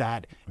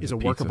that is a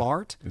work of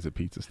art. Is it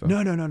pizza stuff?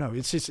 No.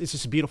 It's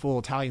just a beautiful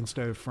Italian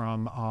stove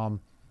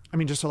from. I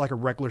mean, just like a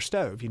regular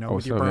stove, you know,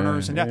 with your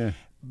burners and that. Yeah.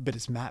 But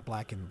it's matte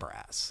black and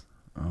brass.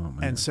 Oh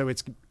man! And so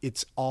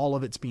it's all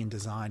of it's being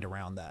designed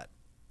around that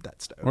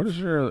stove. Where does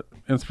your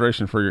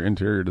inspiration for your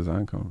interior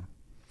design come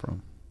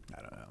from?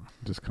 I don't know.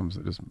 It just comes.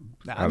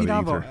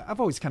 I've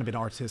always kind of been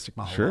artistic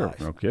my whole life.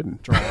 Sure, no kidding.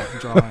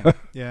 Drawing.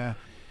 Yeah.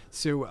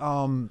 So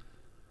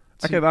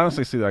I could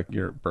honestly see like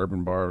your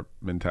bourbon bar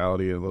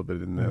mentality a little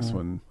bit in this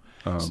one.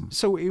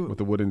 With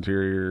the wood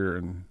interior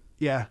and.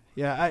 Yeah.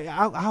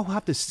 I'll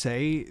have to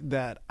say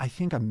that I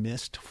think I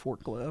missed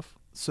forklift.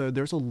 So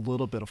there's a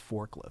little bit of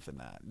forklift in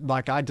that.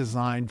 Like I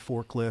designed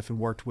forklift and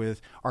worked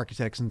with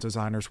architects and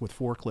designers with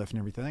forklift and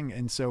everything.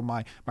 And so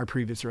my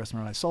previous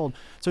restaurant I sold.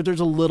 So there's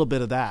a little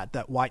bit of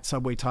that white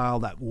subway tile,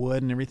 that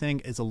wood and everything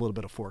is a little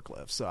bit of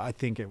forklift. So I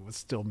think it was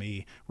still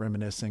me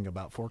reminiscing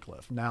about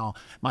forklift. Now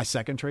my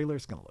second trailer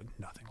is going to look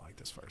nothing like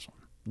this first one.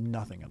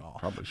 Nothing at all.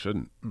 Probably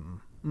shouldn't.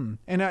 Mm-mm.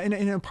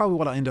 And probably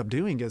what I'll end up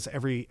doing is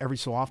every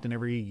so often,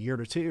 every year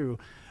or two,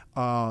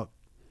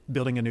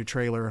 building a new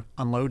trailer,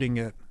 unloading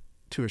it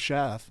to a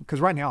chef. Because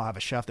right now I have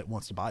a chef that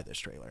wants to buy this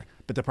trailer.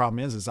 But the problem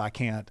is I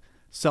can't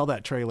sell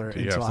that trailer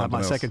until I have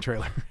my second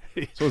trailer.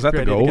 So is that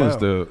the goal?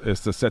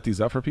 Is to set these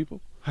up for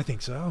people? I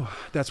think so.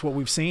 That's what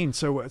we've seen.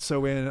 So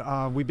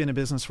we've been in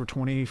business for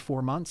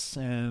 24 months,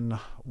 and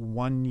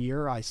 1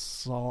 year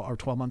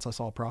 12 months I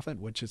saw a profit,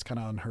 which is kind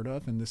of unheard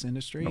of in this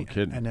industry. No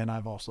kidding. And then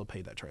I've also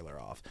paid that trailer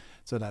off.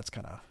 So that's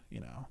kind of,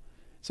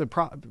 so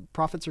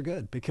profits are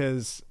good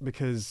because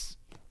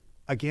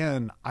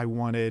again, I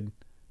wanted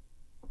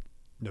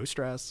no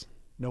stress,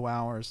 no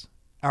hours,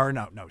 or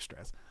no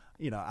stress.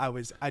 I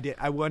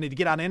wanted to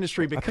get out of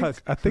industry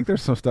because I think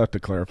there's some stuff to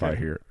clarify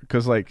here.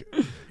 Because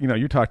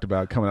you talked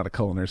about coming out of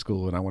culinary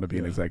school and I want to be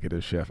an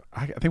executive chef.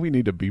 I think we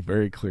need to be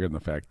very clear in the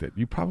fact that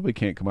you probably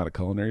can't come out of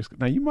culinary school.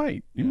 Now you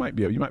might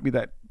be able, you might be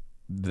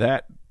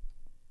that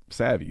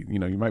savvy,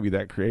 you might be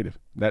that creative,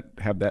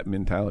 have that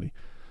mentality.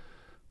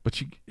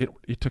 But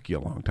it took you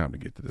a long time to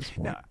get to this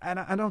point. No, and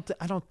I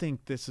don't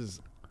think this is.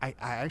 I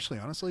actually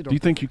honestly don't. Do you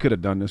think you could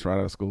have done this right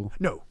out of school?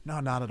 No,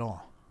 not at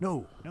all.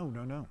 No.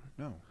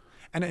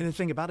 And the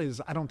thing about it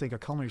is, I don't think a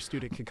culinary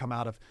student can come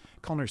out of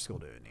culinary school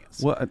doing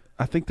this. Well,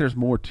 I think there's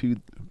more to,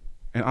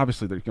 and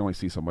obviously you can only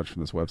see so much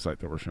from this website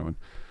that we're showing.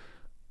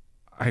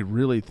 I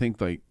really think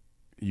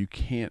you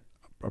can't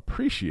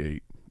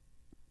appreciate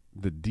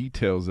the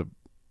details of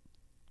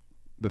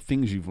the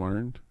things you've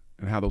learned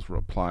and how those were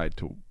applied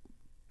to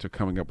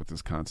coming up with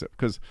this concept.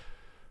 Because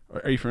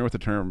are you familiar with the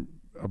term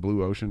a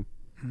blue ocean?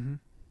 Mm-hmm.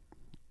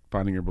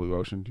 Finding your blue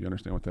ocean. Do you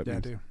understand what that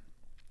means? Yeah, I do.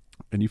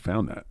 And you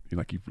found that.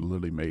 You've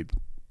literally made,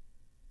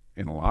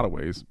 in a lot of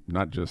ways,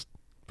 not just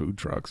food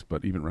trucks,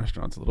 but even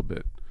restaurants a little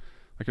bit.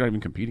 You're not even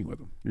competing with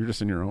them. You're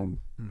just in your own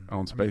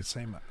space.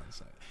 Same.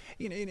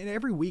 And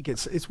every week,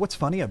 it's what's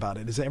funny about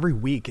it is every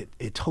week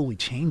it totally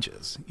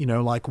changes.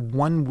 Like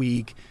one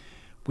week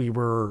we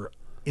were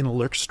in a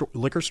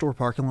liquor store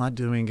parking lot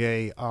doing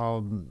a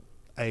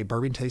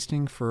bourbon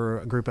tasting for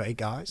a group of 8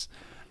 guys.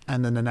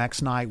 And then the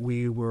next night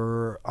we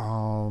were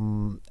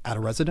at a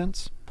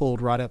residence, pulled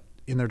right up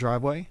in their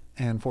driveway,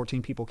 and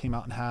 14 people came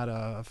out and had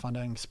a fun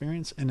dining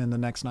experience. And then the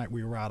next night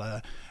we were out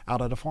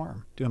at a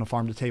farm doing a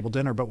farm to table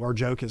dinner. But our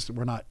joke is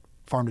we're not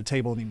farm to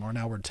table anymore.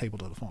 Now we're table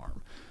to the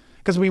farm.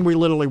 Because we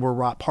literally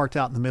were parked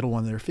out in the middle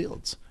of their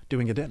fields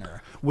doing a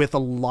dinner with a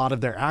lot of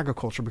their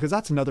agriculture. Because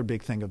that's another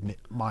big thing of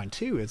mine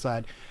too, is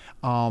that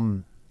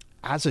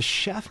as a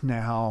chef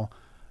now,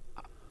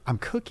 I'm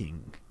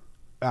cooking.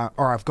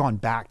 Or I've gone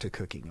back to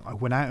cooking.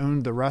 When I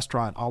owned the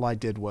restaurant, all I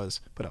did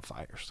was put up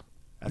fires.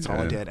 That's all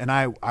I did. And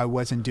I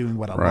wasn't doing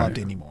what I loved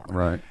anymore.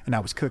 Right. And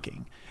I was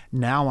cooking.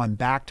 Now I'm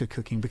back to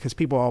cooking because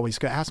people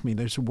always ask me,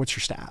 what's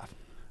your staff?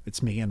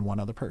 It's me and one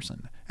other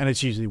person. And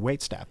it's usually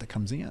wait staff that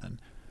comes in.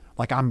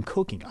 I'm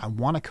cooking. I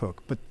want to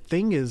cook. But the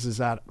thing is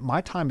that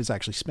my time is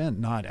actually spent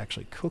not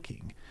actually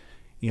cooking.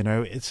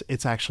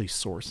 It's actually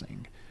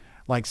sourcing.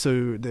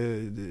 So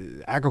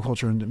the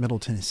agriculture in the middle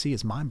of Tennessee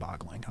is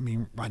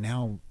mind-boggling. Right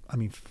now,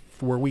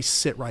 where we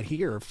sit right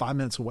here, 5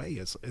 minutes away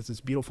is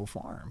this beautiful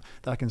farm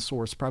that I can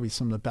source probably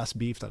some of the best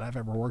beef that I've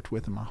ever worked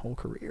with in my whole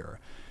career.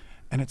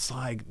 And it's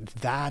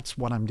that's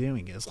what I'm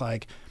doing is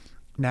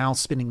now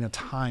spending the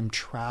time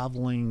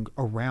traveling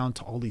around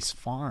to all these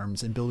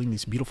farms and building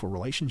these beautiful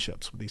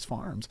relationships with these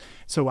farms.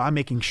 So I'm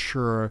making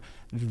sure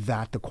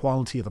that the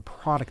quality of the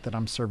product that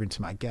I'm serving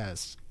to my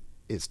guests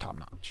is top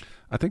notch.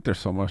 I think there's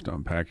so much to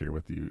unpack here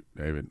with you,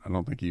 David. I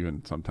don't think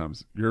even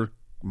sometimes your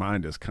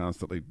mind is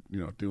constantly,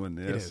 doing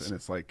this, and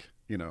it's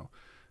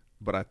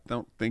but I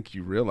don't think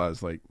you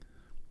realize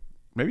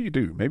maybe you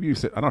do. Maybe you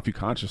said, I don't know if you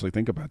consciously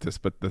think about this,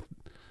 but the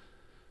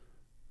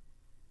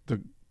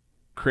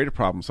creative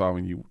problem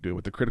solving you do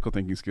with the critical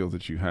thinking skills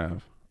that you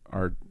have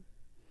are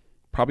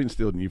probably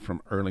instilled in you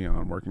from early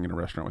on working in a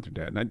restaurant with your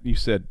dad. And you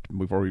said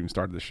before we even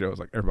started the show,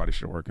 it's everybody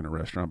should work in a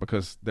restaurant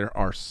because there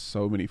are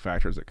so many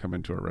factors that come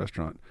into a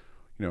restaurant,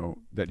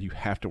 that you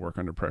have to work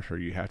under pressure.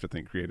 You have to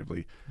think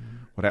creatively. Mm-hmm.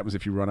 What happens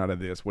if you run out of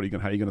this? How are you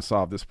going to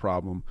solve this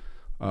problem?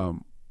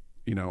 And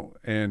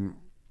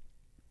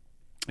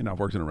I've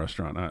worked in a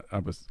restaurant. I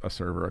was a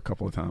server a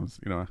couple of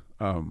times,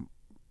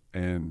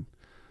 and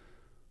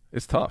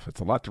it's tough. It's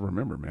a lot to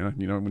remember, man.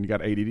 When you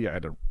got ADD, I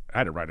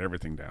had to write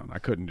everything down. I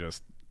couldn't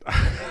just,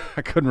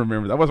 I couldn't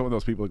remember. That wasn't one of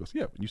those people who goes,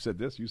 yeah, you said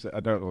this, I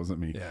know it wasn't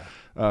me.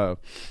 Yeah.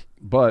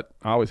 But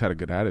I always had a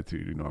good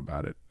attitude,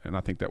 about it. And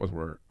I think that was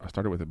where I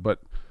started with it. But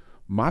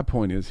my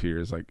point is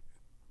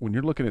when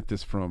you're looking at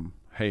this from,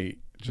 hey,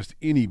 just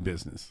any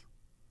business,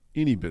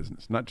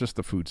 not just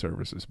the food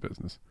services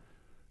business,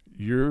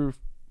 you're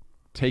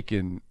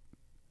taking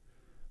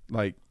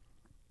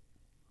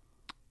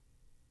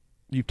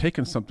you've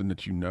taken something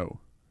that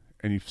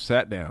and you've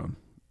sat down.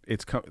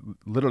 It's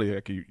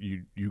literally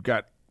you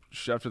got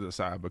shoved to the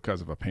side because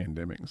of a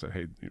pandemic and said,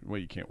 hey,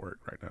 you can't work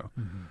right now.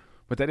 Mm-hmm.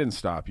 But that didn't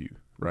stop you,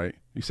 right?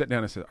 You sat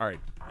down and said, all right,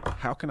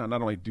 how can I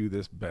not only do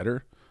this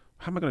better,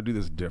 how am I going to do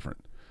this different?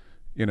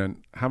 How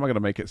am I going to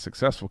make it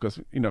successful? Because,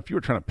 if you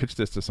were trying to pitch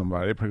this to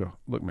somebody, they'd probably go,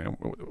 look, man,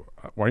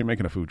 why are you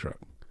making a food truck?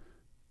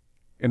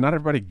 And not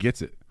everybody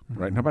gets it,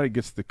 right? Mm-hmm. Nobody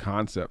gets the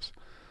concepts.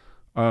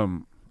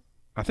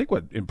 I think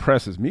what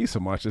impresses me so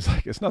much is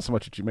it's not so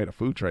much that you made a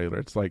food trailer.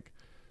 It's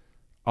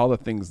all the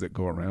things that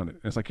go around it.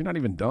 And it's you're not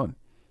even done.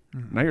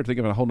 Mm-hmm. Now you're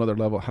thinking of a whole nother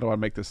level. How do I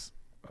make this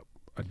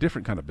a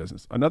different kind of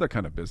business, another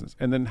kind of business?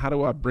 And then how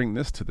do I bring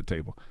this to the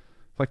table?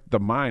 It's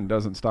the mind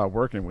doesn't stop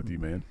working with you,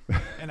 man.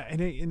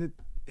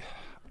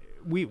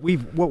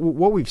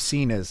 What we've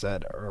seen is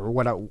that, or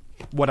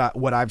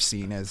what I've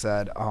seen is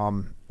that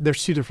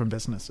there's 2 different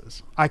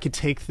businesses. I could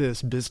take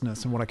this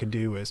business and what I could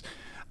do is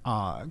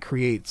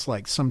create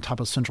some type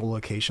of central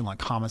location like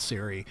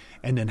commissary,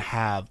 and then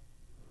have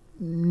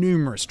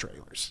numerous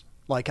trailers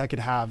Like I could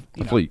have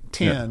fleet.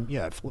 10,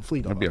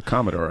 fleet. It'd be a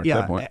Commodore at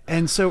that point.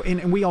 And so,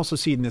 and we also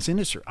see it in this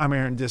industry. I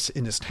mean, in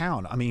this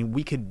town. I mean,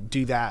 we could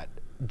do that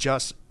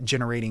just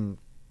generating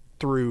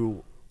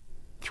through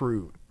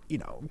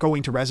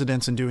going to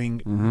residents and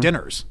doing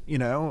dinners.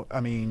 I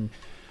mean.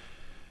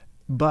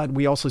 But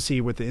we also see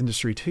with the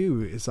industry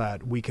too is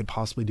that we could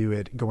possibly do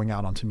it going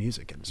out onto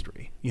music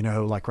industry.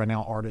 Like right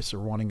now artists are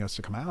wanting us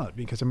to come out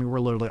because we're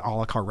literally a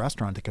la carte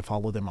restaurant that could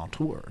follow them on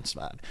tour and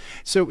stuff.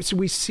 So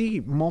we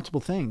see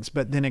multiple things,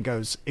 but then it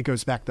goes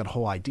back to that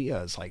whole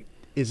idea is like,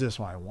 is this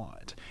what I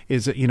want?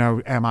 Is it,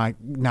 am I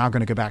now going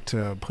to go back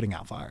to putting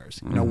out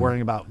fires?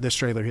 Worrying about this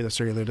trailer here, this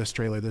trailer, this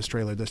trailer, this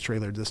trailer, this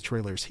trailer, this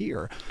trailer's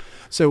here.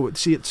 So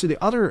the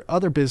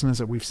other business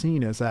that we've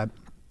seen is that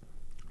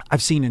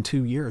I've seen in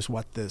 2 years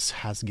what this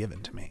has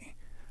given to me.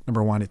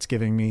 Number one, it's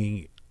giving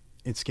me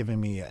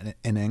an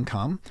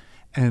income.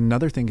 And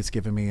another thing it's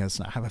given me is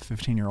I have a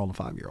 15-year-old and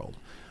a 5-year-old.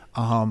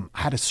 I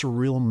had a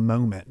surreal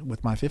moment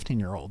with my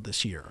 15-year-old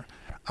this year.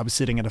 I was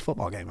sitting at a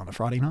football game on a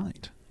Friday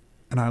night.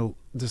 And I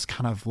just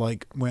kind of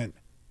like went,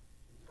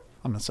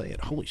 I'm going to say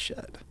it, holy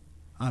shit.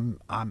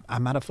 I'm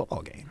at a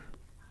football game.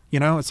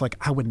 It's like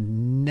I would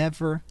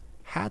never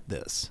had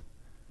this.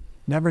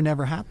 Never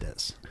had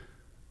this.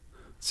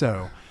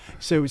 So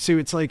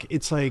it's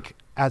like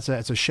as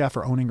a chef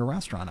or owning a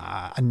restaurant,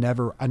 I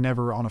never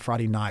on a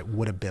Friday night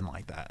would have been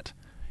like that,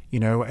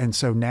 and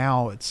so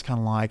now it's kind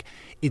of like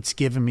it's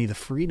given me the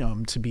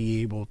freedom to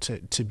be able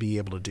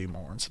to do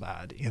more and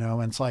stuff,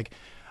 and it's like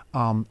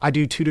I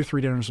do 2 to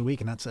 3 dinners a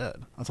week and that's it.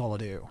 That's all I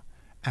do,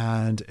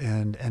 and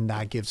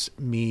that gives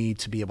me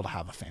to be able to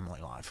have a family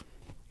life,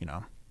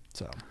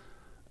 so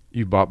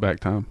you bought back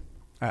time.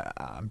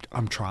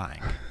 I'm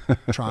trying.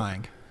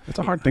 It's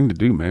a hard thing to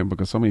do, man,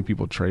 because so many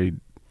people trade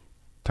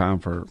time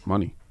for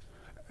money,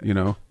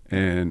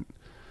 and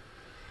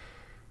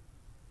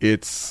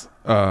it's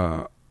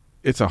a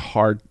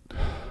hard,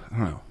 I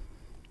don't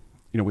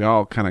know, we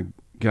all kind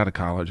of get out of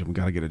college and we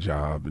got to get a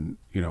job, and,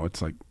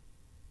 it's like,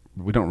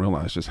 we don't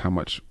realize just how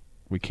much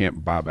we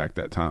can't buy back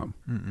that time.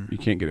 You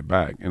can't get it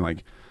back. And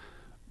like,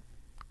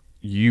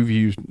 you've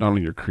used not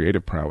only your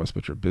creative prowess,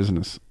 but your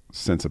business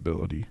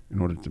sensibility in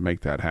order to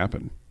make that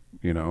happen,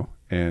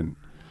 and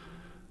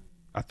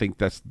I think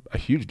that's a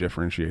huge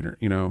differentiator,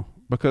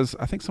 because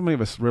I think so many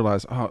of us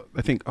realize, I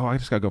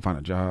just got to go find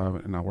a job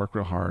and I'll work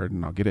real hard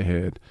and I'll get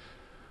ahead.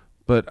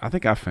 But I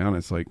think I found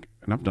it's like,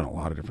 and I've done a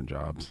lot of different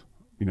jobs,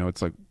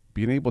 it's like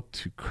being able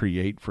to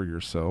create for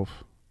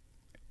yourself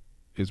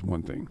is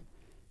one thing.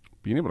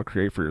 Being able to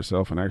create for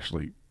yourself and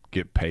actually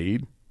get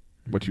paid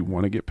what you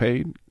want to get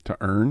paid, to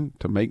earn,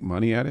 to make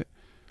money at it,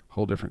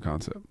 whole different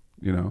concept,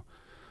 because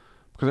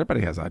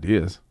everybody has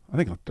ideas. I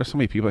think there's so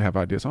many people that have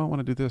ideas. Oh, I want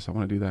to do this. I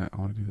want to do that. I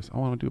want to do this. I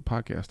want to do a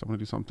podcast. I want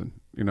to do something,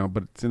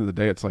 but at the end of the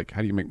day, it's like, how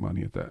do you make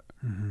money at that?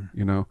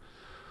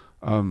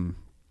 And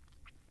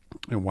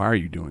why are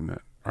you doing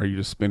that? Are you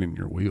just spinning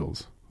your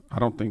wheels?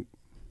 I'm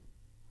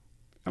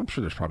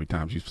sure there's probably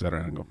times you've sat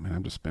around and go, man,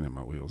 I'm just spinning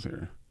my wheels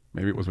here.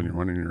 Maybe it was when you're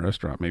running your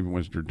restaurant. Maybe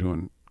when you're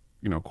doing,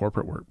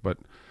 corporate work, but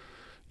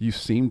you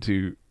seem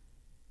to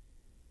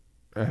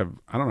have,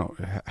 I don't know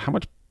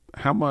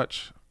how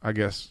much, I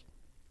guess,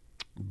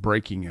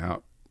 breaking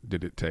out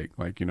did it take?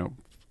 Like,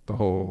 the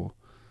whole,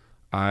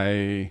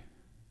 how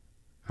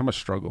much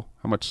struggle,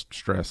 how much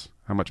stress,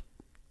 how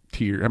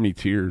many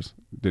tears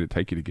did it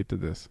take you to get to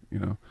this,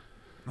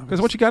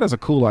 Because what you got is a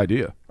cool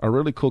idea, a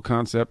really cool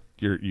concept.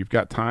 You've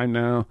got time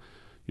now,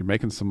 you're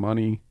making some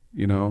money,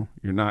 you're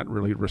not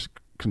really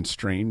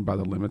constrained by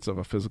the limits of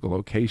a physical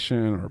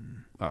location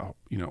or,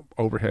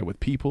 overhead with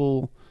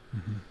people.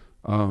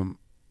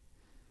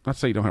 Not to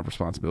say you don't have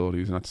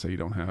responsibilities, not to say you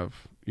don't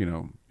have,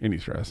 any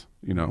stress,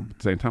 but at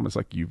the same time, it's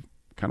like you've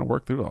kind of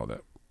worked through all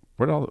that.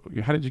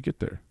 How did you get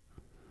there?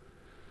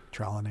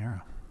 Trial and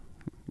error.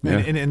 Yeah.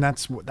 And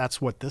that's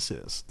what this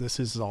is. This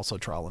is also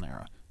trial and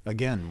error.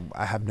 Again,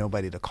 I have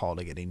nobody to call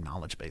to get a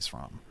knowledge base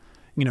from,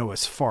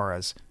 as far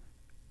as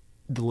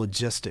the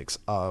logistics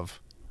of,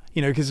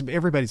 because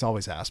everybody's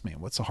always asked me,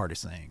 what's the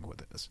hardest thing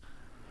with this?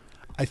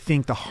 I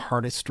think the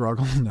hardest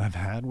struggle that I've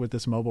had with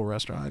this mobile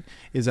restaurant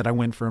is that I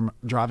went from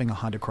driving a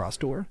Honda Cross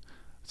Tour,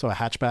 so a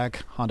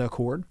hatchback Honda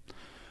Accord,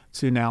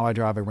 to now I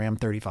drive a Ram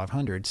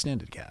 3500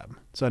 standard cab.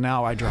 So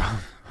now I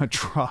drive a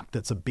truck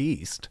that's a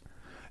beast,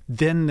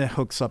 then it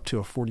hooks up to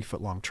a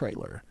 40-foot long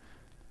trailer.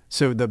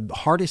 So the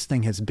hardest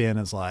thing has been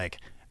is like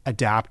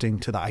adapting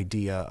to the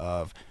idea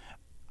of,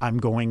 I'm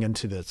going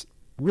into this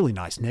really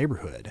nice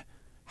neighborhood.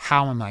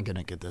 How am I going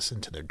to get this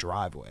into their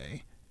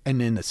driveway? And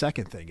then the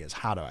second thing is,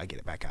 how do I get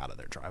it back out of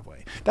their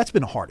driveway? That's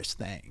been the hardest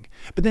thing.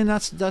 But then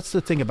that's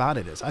the thing about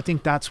it is, I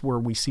think that's where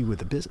we see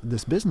with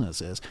this business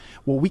is,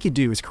 what we could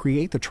do is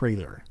create the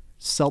trailer,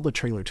 sell the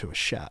trailer to a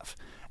chef.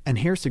 And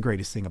here's the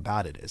greatest thing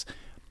about it is,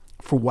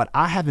 for what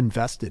I have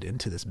invested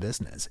into this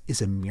business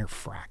is a mere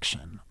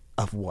fraction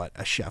of what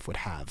a chef would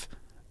have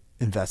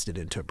invested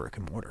into a brick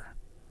and mortar.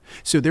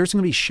 So there's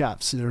going to be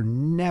chefs that are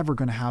never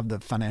going to have the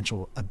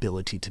financial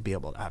ability to be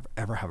able to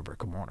ever have a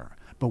brick and mortar.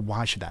 But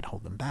why should that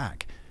hold them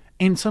back?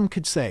 And some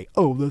could say,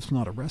 oh, that's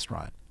not a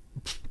restaurant.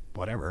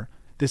 whatever.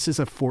 This is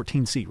a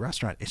 14-seat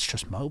restaurant. It's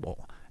just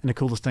mobile. And the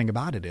coolest thing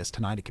about it is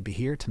tonight it could be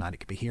here, tonight it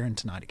could be here, and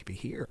tonight it could be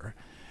here.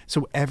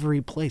 So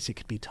every place it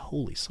could be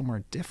totally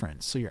somewhere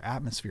different. So your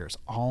atmosphere is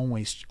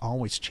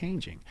always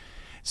changing.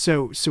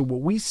 So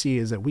what we see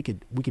is that we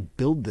could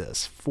build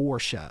this for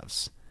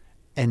chefs,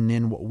 and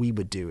then what we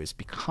would do is,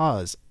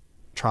 because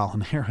trial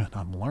and error and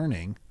I'm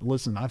learning.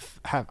 Listen,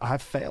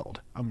 I've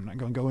failed. I'm not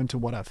going to go into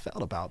what I've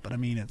failed about, but I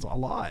mean it's a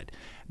lot.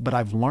 But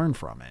I've learned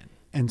from it.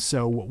 And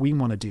so what we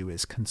want to do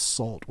is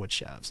consult with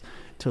chefs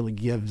to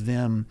give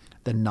them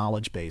the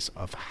knowledge base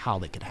of how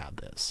they could have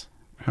this.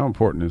 How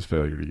important is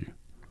failure to you?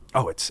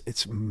 Oh, it's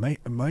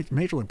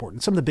majorly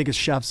important. Some of the biggest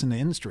chefs in the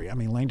industry, I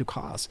mean, Lane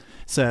Ducasse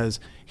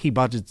says he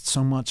budgets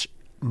so much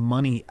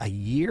money a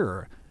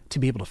year to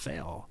be able to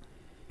fail.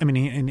 I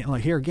mean, and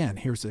like here again,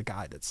 here's a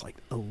guy that's like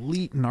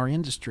elite in our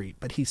industry,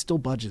 but he still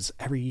budgets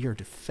every year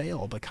to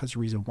fail, because the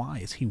reason why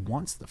is he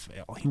wants to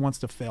fail. He wants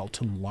to fail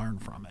to learn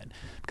from it.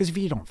 Because if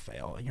you don't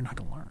fail, you're not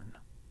going to learn.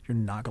 You're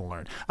not going to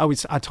learn.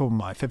 I told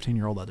my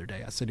 15-year-old the other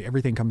day, I said,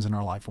 everything comes in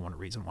our life for one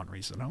reason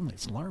only.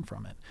 It's learn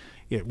from it.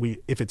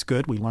 If it's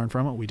good, we learn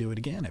from it. We do it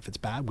again. If it's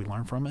bad, we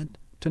learn from it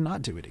to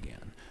not do it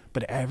again.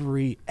 But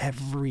every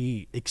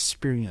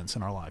experience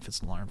in our life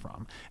is to learn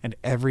from. And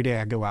every day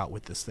I go out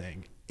with this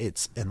thing,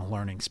 it's a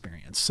learning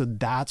experience. So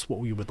that's what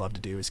we would love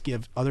to do, is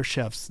give other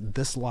chefs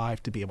this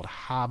life to be able to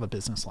have a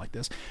business like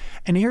this.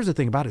 And here's the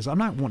thing about it is I'm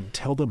not wanting to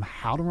tell them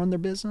how to run their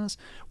business.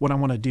 What I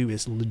want to do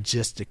is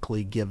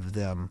logistically give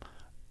them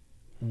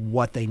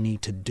what they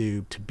need to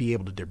do to be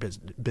able to do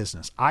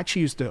business. I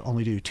choose to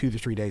only do 2 to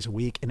 3 days a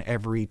week, and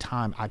every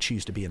time I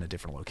choose to be in a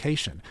different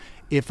location.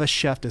 If a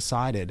chef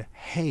decided,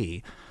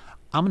 hey,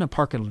 I'm going to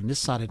park it on this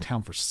side of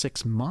town for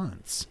 6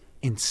 months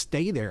and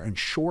stay there and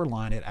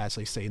shoreline it, as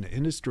they say in the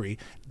industry,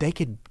 they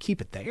could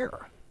keep it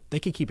there.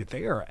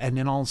 And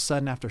then all of a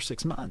sudden, after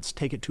 6 months,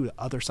 take it to the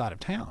other side of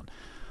town.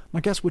 Now,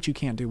 guess what you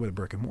can't do with a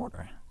brick and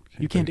mortar?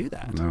 You can't do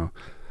that. No.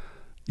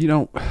 You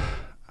know,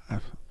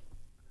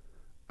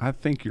 I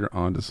think you're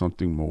onto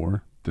something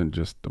more than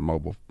just a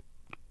mobile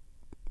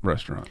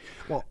restaurant.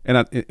 Well,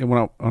 and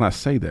when I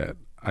say that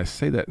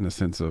in the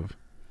sense of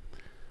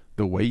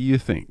the way you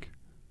think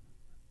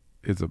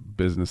is a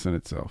business in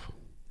itself.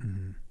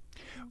 Mm-hmm.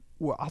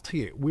 Well, I'll tell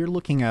you, we're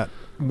looking at,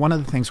 one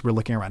of the things we're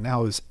looking at right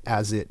now is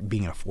as it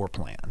being a floor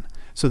plan.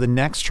 So the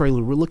next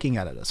trailer, we're looking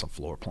at it as a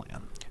floor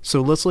plan.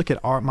 So let's look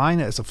at mine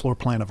as a floor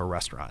plan of a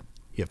restaurant.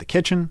 You have the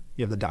kitchen,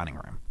 you have the dining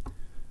room.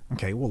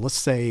 Okay, well, let's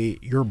say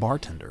you're a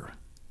bartender.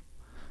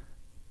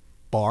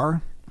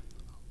 Bar,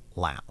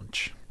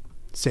 lounge.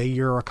 Say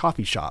you're a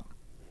coffee shop,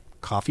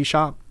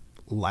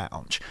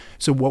 lounge.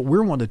 So what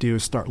we're wanting to do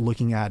is start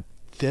looking at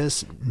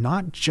this,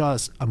 not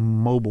just a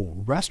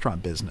mobile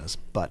restaurant business,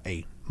 but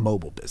a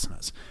mobile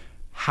business.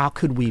 How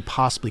could we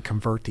possibly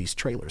convert these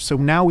trailers? So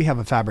now we have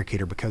a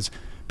fabricator, because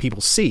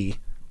people see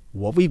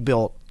what we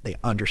built, they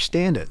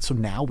understand it. So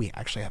now we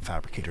actually have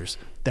fabricators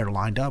that are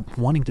lined up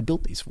wanting to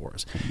build these for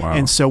us. Wow.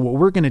 And so what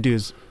we're going to do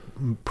is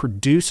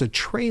produce a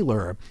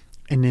trailer,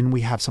 and then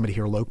we have somebody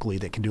here locally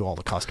that can do all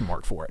the custom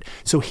work for it.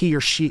 So he or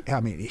she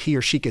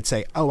could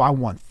say, oh, I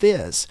want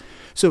this.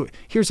 So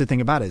here's the thing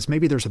about it is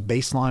maybe there's a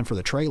baseline for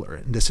the trailer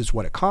and this is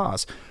what it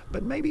costs,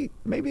 but maybe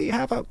you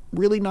have a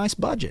really nice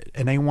budget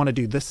and they want to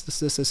do this,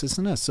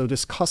 and this. So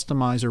this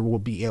customizer will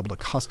be able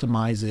to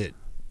customize it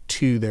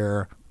to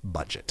their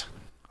budget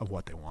of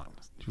what they want.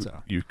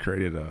 So you've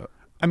created a...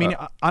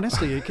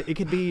 honestly, it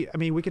could be. I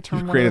mean, we could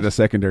turn. You've created a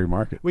secondary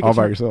market all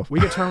by yourself. We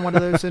could turn one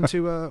of those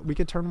into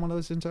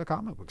a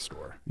comic book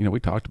store. You know, we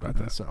talked about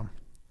that. So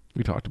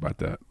we talked about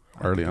that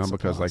early on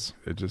because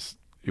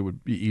it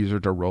would be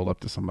easier to roll up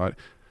to somebody.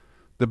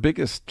 The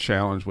biggest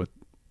challenge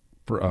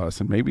for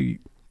us, and maybe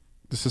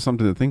this is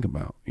something to think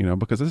about, you know,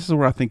 because this is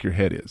where I think your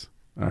head is.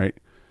 All right,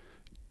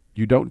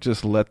 you don't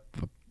just let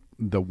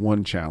the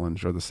one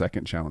challenge or the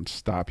second challenge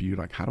stop you.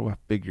 Like, how do I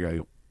figure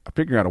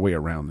out a way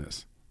around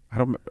this?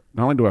 Not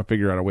only do I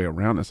figure out a way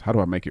around this, how do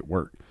I make it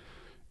work?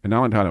 And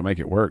not only how to make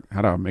it work,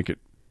 how do I make it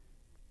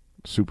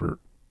super,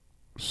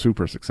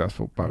 super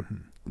successful by,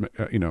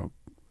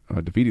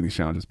 defeating these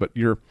challenges? But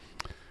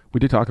we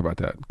did talk about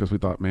that because we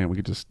thought, man, we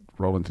could just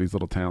roll into these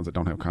little towns that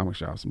don't have comic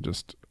shops and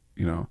just,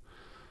 it's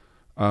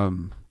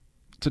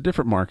a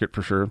different market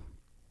for sure.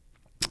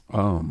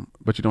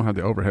 But you don't have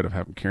the overhead of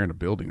carrying a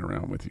building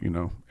around with you, you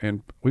know.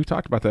 And we've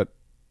talked about that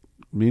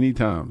many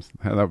times,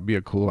 how that would be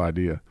a cool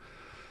idea.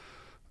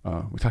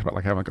 We talked about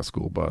like having like a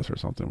school bus or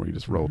something where you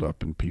just rolled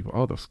up and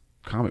people, those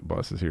comic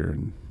buses here,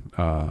 and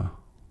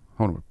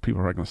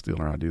people are going to steal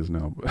our ideas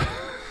now, but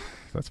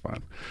that's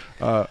fine.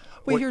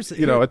 It's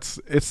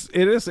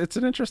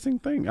an interesting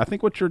thing. I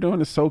think what you're doing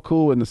is so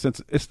cool in the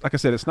sense, it's like I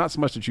said, it's not so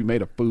much that you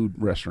made a food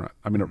restaurant.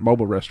 I mean, a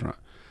mobile restaurant.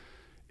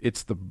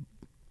 It's the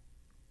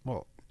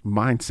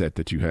mindset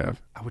that you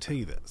have. I would tell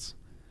you this,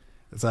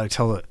 as I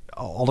tell it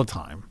all the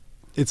time.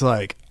 It's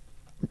like,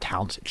 I'm a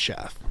talented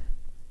chef.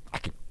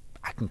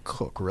 I can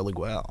cook really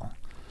well,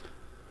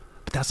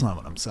 but that's not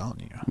what I'm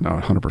selling you. No,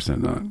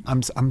 100% not.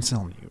 I'm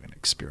selling you an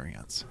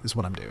experience is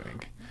what I'm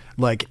doing.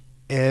 Like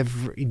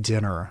every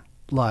dinner,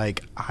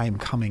 like I'm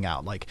coming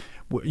out. Like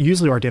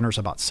usually our dinner's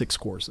about 6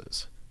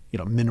 courses,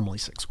 minimally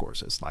 6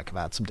 courses. Like I've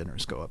had some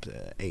dinners go up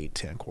to 8,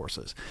 10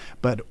 courses,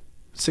 but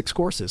 6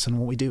 courses. And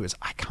what we do is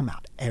I come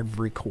out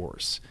every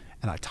course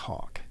and I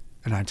talk.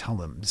 And I tell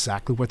them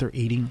exactly what they're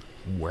eating,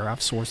 where I've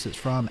sourced it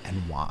from,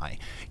 and why.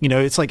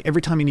 It's like every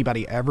time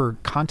anybody ever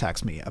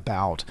contacts me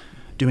about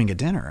doing a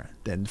dinner,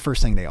 then the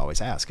first thing they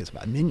always ask is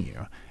about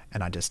menu.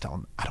 And I just tell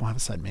them, I don't have a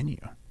set menu.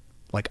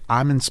 Like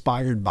I'm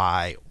inspired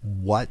by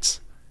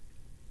what's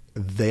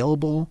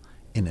available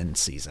and in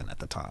season at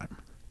the time.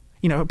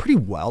 Pretty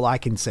well I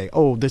can say,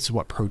 oh, this is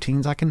what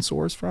proteins I can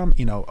source from.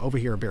 Over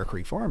here at Bear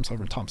Creek Farms,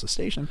 over in Thompson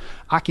Station,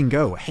 I can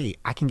go, hey,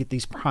 I can get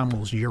these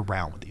primals year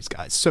round with these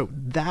guys. So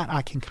that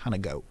I can kind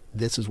of go,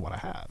 this is what I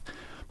have.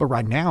 But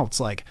right now it's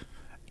like,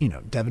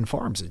 Devon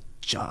Farms is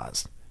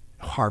just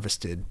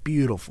harvested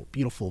beautiful,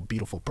 beautiful,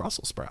 beautiful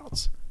Brussels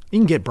sprouts. You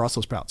can get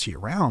Brussels sprouts year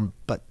round,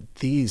 but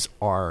these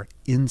are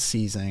in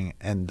season,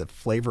 and the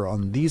flavor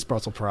on these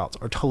Brussels sprouts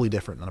are totally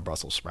different than a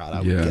Brussels sprout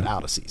I would get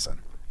out of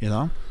season,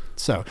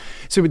 So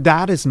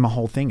that is my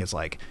whole thing. Is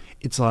like,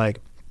 it's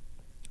like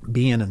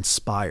being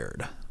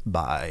inspired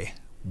by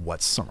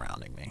what's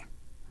surrounding me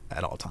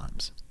at all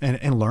times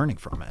and learning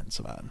from it.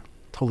 So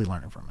totally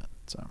learning from it.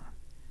 So.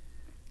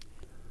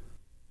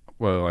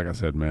 Well, like I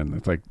said, man,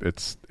 it's like,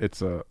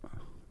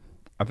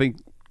 I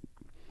think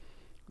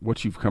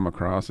what you've come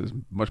across is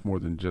much more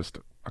than just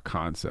a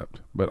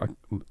concept, but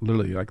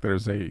literally like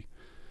there's a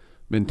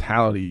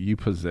mentality you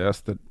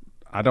possess that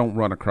I don't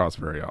run across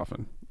very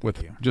often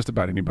with just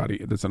about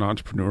anybody that's an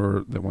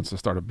entrepreneur that wants to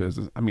start a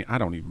business. I mean, I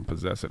don't even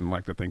possess it and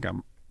like to think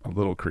I'm a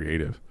little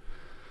creative.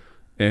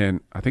 And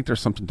I think there's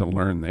something to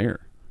learn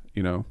there,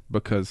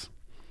 because,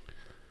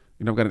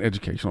 I've got an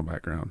educational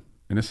background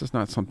and this is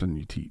not something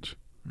you teach.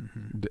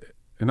 Mm-hmm.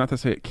 And not to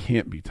say it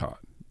can't be taught,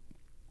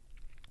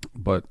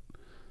 but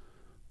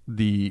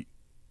the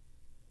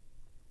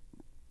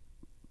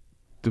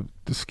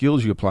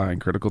skills you apply in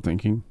critical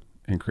thinking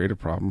and creative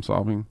problem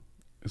solving,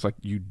 it's like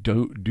you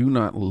do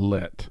not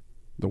let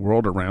the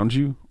world around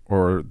you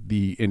or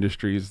the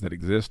industries that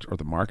exist or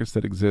the markets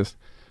that exist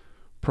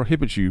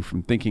prohibit you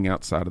from thinking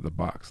outside of the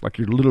box. Like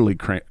you're literally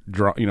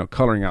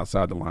coloring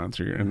outside the lines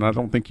here. And I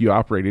don't think you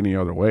operate any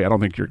other way. I don't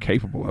think you're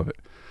capable of it.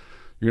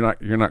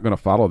 You're not going to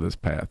follow this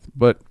path.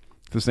 But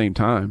at the same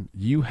time,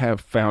 you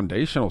have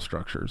foundational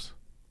structures,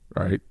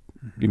 right?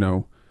 Mm-hmm.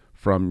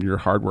 From your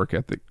hard work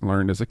ethic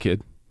learned as a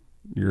kid,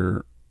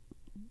 your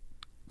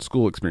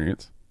school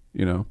experience,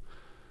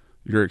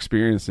 your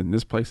experience in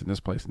this place, in this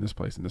place, in this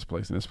place, in this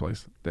place, in this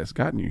place that's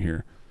gotten you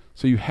here.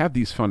 So you have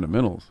these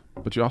fundamentals,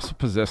 but you also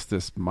possess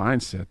this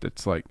mindset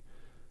that's like,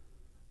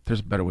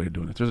 there's a better way of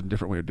doing it. There's a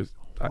different way of doing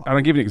it.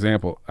 I'll give you an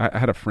example. I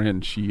had a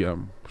friend, she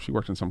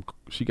worked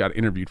she got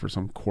interviewed for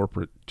some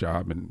corporate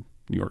job in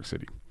New York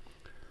City.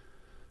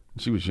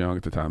 She was young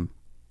at the time.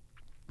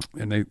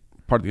 And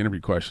part of the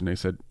interview question, they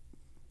said,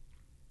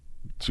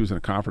 she was in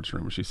a conference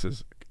room and she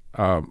says,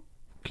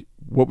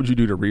 what would you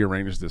do to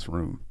rearrange this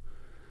room?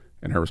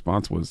 And her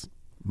response was,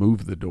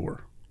 move the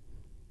door.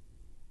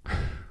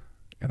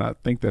 And I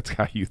think that's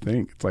how you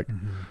think. It's like,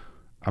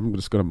 I'm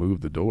just going to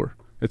move the door.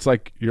 It's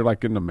like you're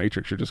like in the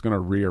Matrix. You're just going to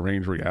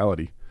rearrange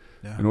reality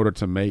in order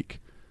to make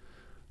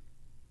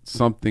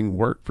something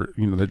work for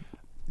that.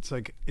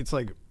 It's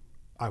like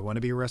I want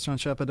to be a restaurant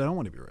chef, but I don't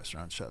want to be a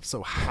restaurant chef.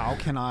 So how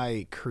can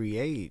I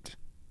create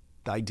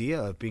the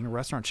idea of being a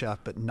restaurant chef,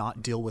 but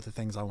not deal with the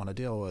things I want to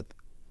deal with,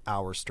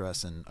 hour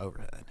stress and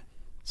overhead?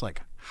 It's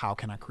like, how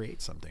can I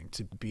create something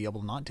to be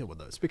able to not deal with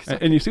those? Because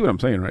and you see what I'm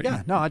saying, right?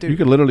 Yeah, no, I do. You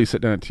could literally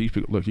sit down and teach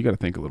people, look, you got to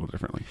think a little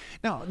differently.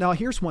 Now,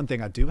 here's one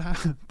thing I do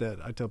have that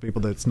I tell people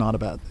that it's not a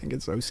bad thing.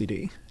 It's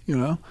OCD,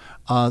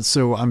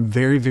 So I'm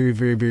very, very,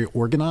 very, very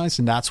organized,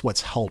 and that's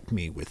what's helped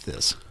me with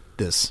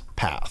this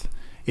path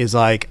is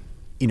like,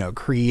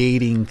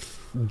 creating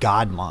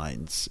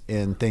guidelines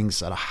and things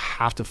that I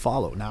have to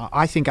follow. Now,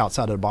 I think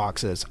outside of the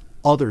box is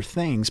other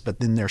things,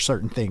 but then there's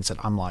certain things that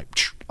I'm like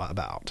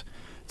about.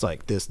 It's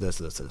like this, and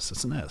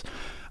this.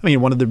 I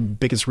mean, one of the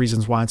biggest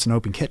reasons why it's an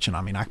open kitchen,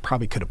 I mean, I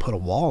probably could have put a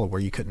wall where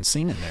you couldn't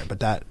see in there, but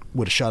that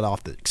would have shut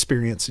off the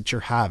experience that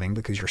you're having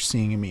because you're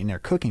seeing me in there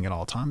cooking at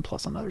all time.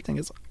 Plus, another thing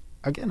is,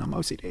 again, I'm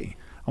OCD.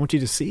 I want you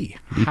to see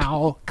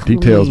how clean,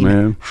 details,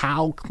 man.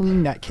 How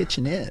clean that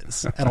kitchen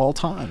is at all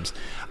times.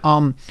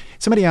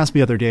 Somebody asked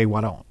me the other day,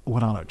 why don't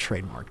I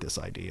trademark this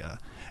idea?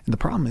 And the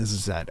problem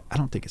is that I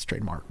don't think it's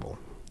trademarkable.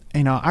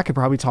 I could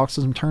probably talk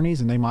to some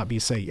attorneys and they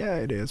might say, yeah,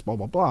 it is, blah,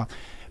 blah, blah.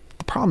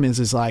 The problem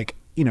is like,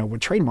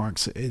 with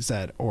trademarks is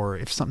that, or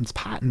if something's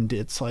patented,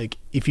 it's like,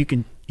 if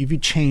you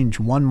change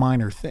one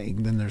minor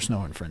thing, then there's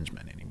no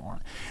infringement anymore.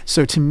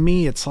 So to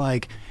me, it's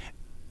like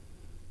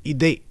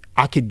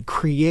I could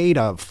create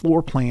a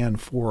floor plan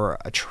for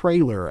a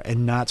trailer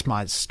and that's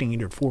my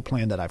standard floor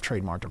plan that I've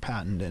trademarked or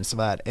patented and so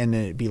that, and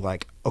then it'd be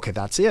like, okay,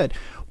 that's it.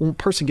 Well, a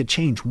person could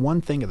change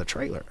one thing of the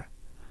trailer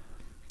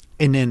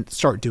and then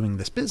start doing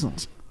this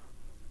business.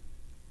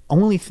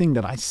 only thing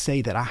that I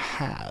say that I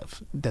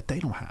have that they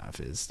don't have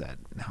is that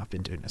now I've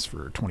been doing this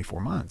for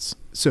 24 months.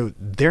 So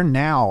they're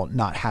now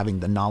not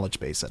having the knowledge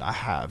base that I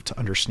have to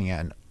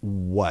understand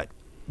what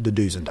the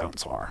do's and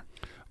don'ts are.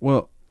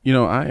 Well,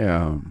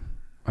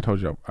 I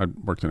told you I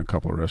worked in a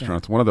couple of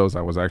restaurants. Yeah. One of those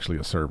I was actually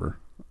a server,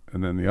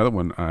 and then the other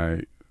one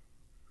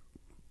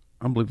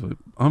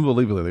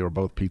unbelievably they were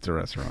both pizza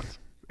restaurants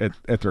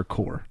at their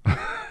core.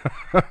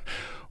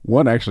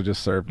 One actually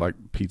just served like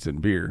pizza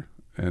and beer,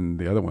 and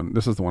the other one,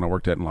 this is the one I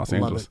worked at in Los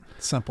Angeles.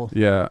 Simple.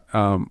 Yeah.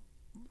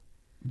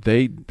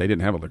 They didn't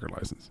have a liquor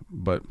license,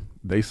 but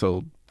they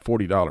sold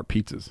 $40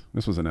 pizzas.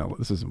 This was in LA.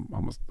 This is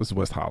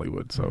West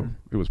Hollywood, so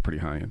it was pretty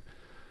high end.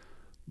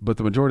 But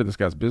the majority of this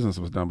guy's business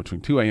was done between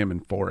 2 a.m.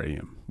 and 4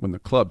 a.m. when the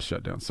clubs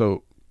shut down.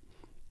 So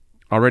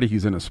already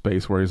he's in a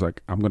space where he's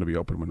like, I'm going to be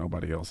open when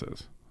nobody else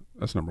is.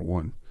 That's number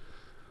one.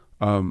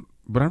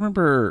 But I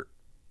remember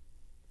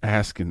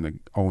asking the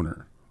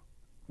owner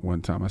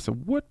one time, I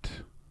said, what?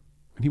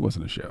 And he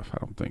wasn't a chef, I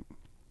don't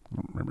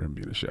remember him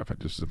being a chef. I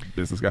just was a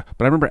business guy.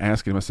 But I remember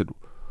asking him, I said,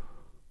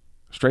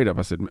 straight up,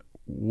 I said,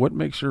 what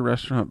makes your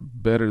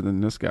restaurant better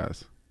than this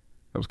guy's?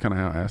 That was kind of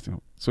how I asked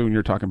him. So when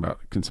you're talking about,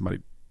 can somebody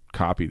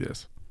copy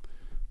this?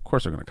 Of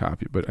course they're going to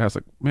copy it. But I was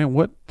like, man,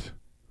 what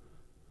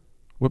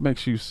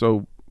makes your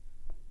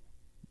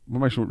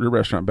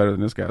restaurant better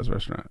than this guy's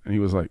restaurant? And he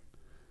was like,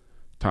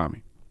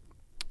 Tommy,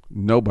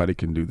 nobody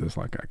can do this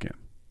like I can.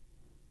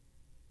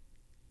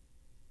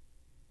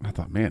 And I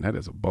thought, man, that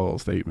is a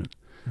bold statement.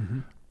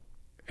 Mm-hmm.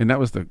 And that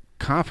was the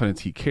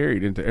confidence he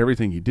carried into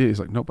everything he did. He's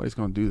like, nobody's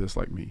going to do this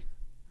like me.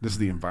 This is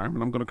the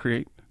environment I'm going to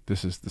create.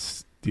 This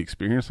is the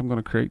experience I'm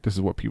going to create. This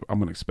is what I'm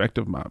going to expect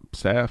of my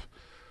staff.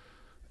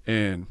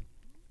 And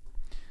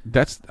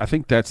I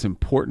think that's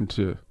important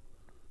to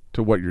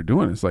what you're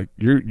doing. It's like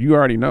you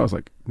already know. It's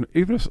like,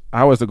 even if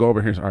I was to go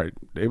over here and say, all right,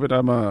 David,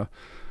 I'm going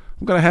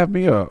to have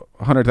me a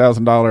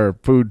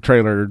 $100,000 food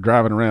trailer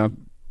driving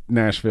around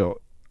Nashville.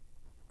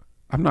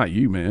 I'm not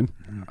you, man.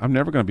 I'm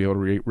never going to be able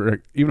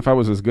to even if I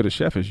was as good a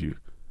chef as you,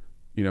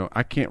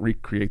 I can't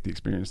recreate the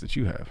experience that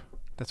you have.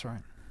 That's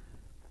right.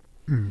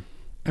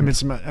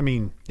 I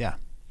mean, yeah.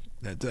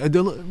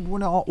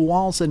 When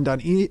all said and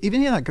done,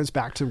 even that goes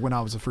back to when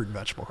I was a fruit and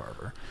vegetable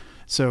carver.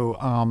 So,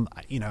 I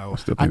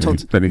told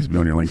that needs to be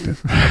on your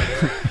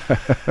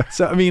LinkedIn.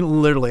 So, I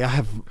mean, literally,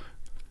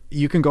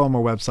 you can go on my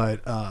website.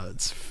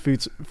 It's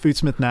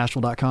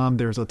FoodSmithNashville.com.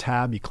 There's a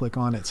tab you click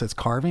on. It says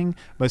carving.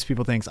 Most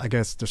people think, I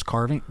guess, there's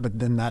carving, but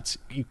then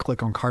you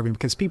click on carving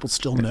because people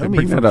still know me.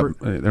 Bring that up.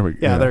 There we go.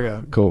 Yeah, there you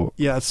go. Cool.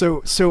 Yeah.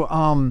 So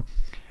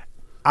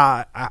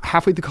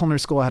halfway through culinary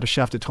school, I had a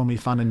chef that told me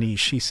to find a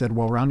niche. He said,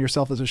 well, round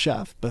yourself as a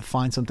chef, but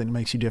find something that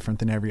makes you different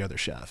than every other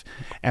chef.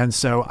 And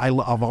so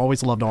I've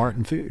always loved art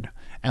and food.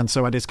 And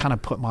so I just kind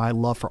of put my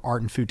love for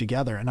art and food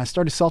together. And I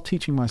started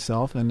self-teaching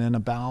myself. And then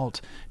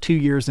about 2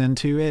 years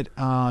into it,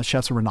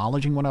 chefs were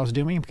acknowledging what I was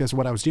doing, because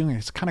what I was doing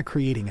is kind of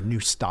creating a new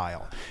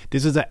style.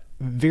 This is a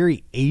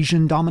very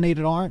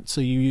Asian-dominated art, so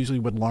you usually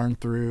would learn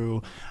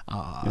through...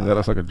 that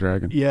looks like a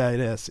dragon. Yeah, it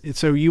is.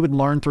 So you would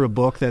learn through a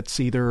book that's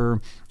either...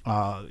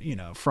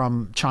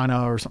 from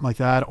China or something like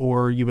that,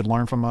 or you would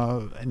learn from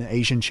an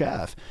Asian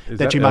chef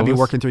that you might be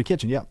working through a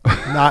kitchen. Yep.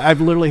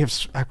 I've literally have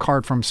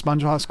carved from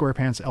SpongeBob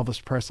SquarePants,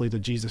 Elvis Presley to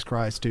Jesus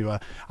Christ to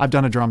I've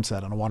done a drum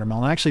set on a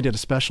watermelon. I actually did a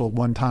special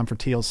one time for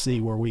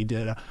TLC where we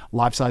did a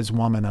life-size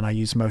woman, and I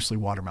used mostly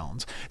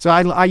watermelons. So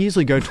I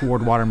usually go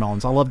toward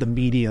watermelons. I love the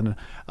meaty and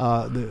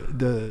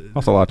the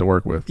also a lot to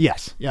work with.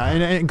 Yes, yeah,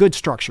 and good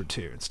structure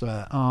too. It's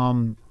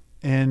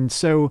and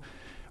so,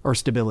 or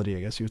stability,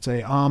 I guess you would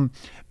say.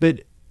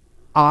 But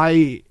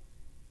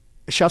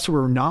chefs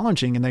were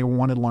acknowledging, and they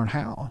wanted to learn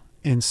how.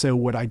 And so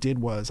what I did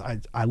was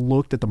I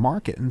looked at the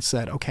market and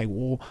said, okay,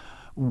 well,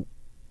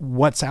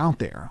 what's out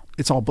there?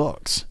 It's all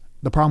books.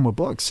 The problem with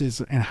books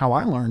is, and how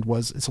I learned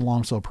was, it's a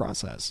long, slow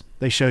process.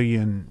 They show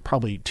you in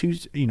probably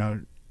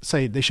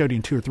say they showed you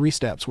in 2 or 3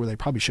 steps where they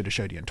probably should have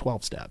showed you in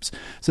 12 steps.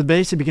 So the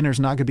basic beginner is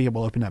not going to be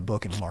able to open that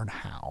book and learn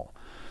how.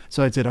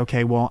 So I said,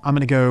 okay, well, I'm going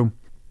to go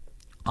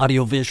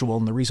audio visual.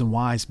 And the reason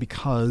why is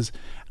because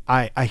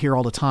I hear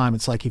all the time,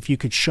 it's like, if you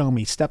could show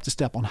me step to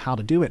step on how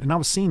to do it. And I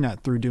was seeing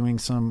that through doing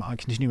some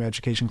continuing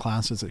education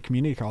classes at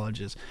community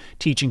colleges,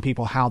 teaching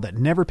people how that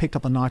never picked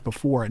up a knife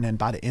before. And then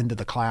by the end of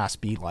the class,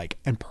 be like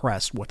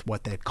impressed with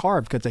what they'd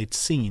carved because they'd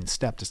seen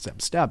step to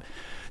step.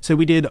 So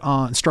we did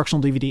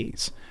instructional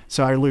DVDs.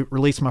 So I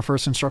released my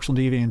first instructional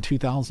DVD in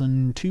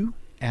 2002.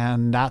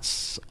 And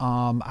that's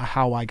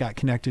how I got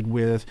connected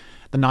with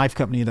the knife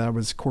company that I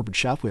was corporate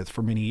chef with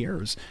for many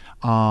years.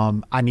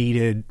 I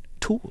needed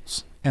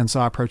tools. And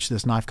so I approached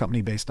this knife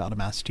company based out of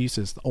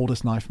Massachusetts, the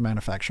oldest knife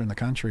manufacturer in the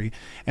country.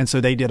 And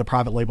so they did a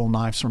private label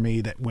knives for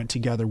me that went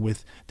together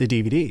with the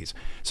DVDs.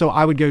 So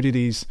I would go to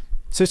these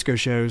Cisco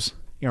shows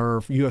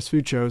or U.S.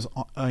 food shows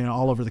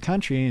all over the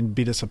country and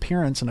be this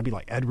appearance, and I'd be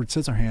like Edward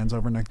Scissorhands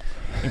over in the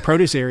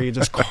produce area,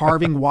 just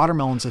carving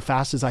watermelons as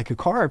fast as I could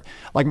carve.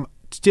 Like,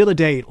 still to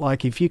date,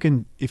 like if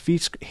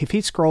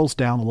he scrolls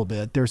down a little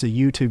bit, there's a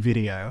YouTube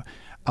video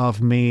of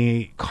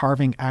me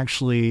carving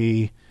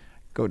actually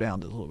go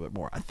down to a little bit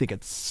more. I think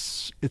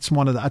it's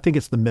I think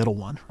it's the middle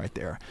one right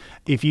there.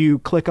 If you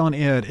click on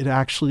it, it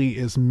actually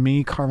is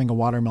me carving a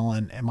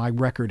watermelon, and my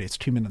record is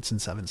 2 minutes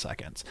and 7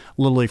 seconds.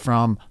 Literally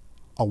from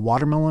a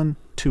watermelon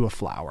to a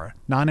flower.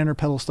 900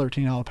 petals,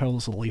 13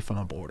 petals, a leaf on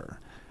a border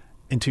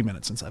in 2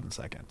 minutes and 7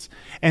 seconds.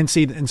 And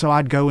so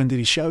I'd go into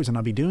these shows and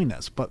I'd be doing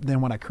this. But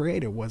then what I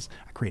created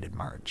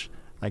merch.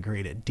 I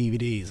created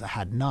DVDs. I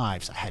had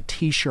knives. I had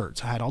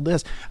T-shirts. I had all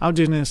this. I was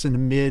doing this in the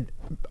mid,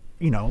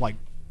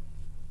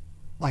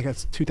 like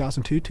it's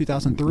 2002,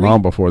 2003.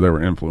 Long before they were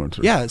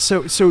influencers. Yeah.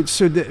 So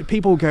the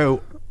people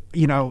go,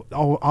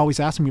 always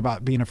asking me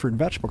about being a fruit and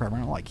vegetable carver.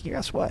 And I'm like,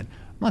 guess what? I'm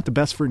not the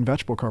best fruit and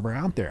vegetable carver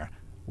out there.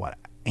 What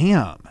I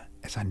am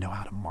is I know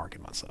how to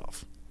market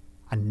myself.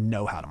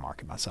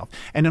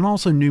 And then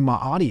also knew my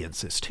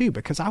audiences too,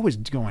 because I was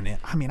going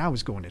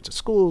into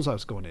schools, I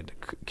was going into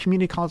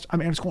community college. I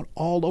was going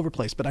all over the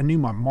place, but I knew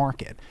my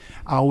market.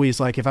 I always,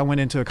 like, if I went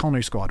into a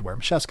culinary school, I'd wear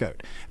my chef's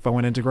coat. If I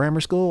went into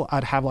grammar school,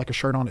 I'd have like a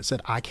shirt on that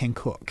said, I can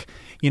cook,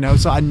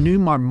 so I knew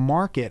my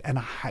market, and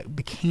I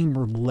became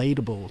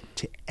relatable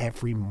to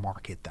every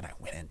market that I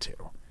went into,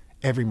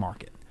 every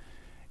market,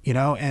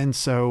 and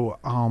so,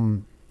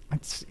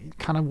 it's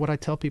kind of what I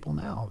tell people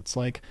now. It's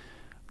like,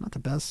 I'm not the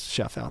best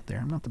chef out there.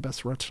 I'm not the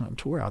best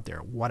restaurateur out there.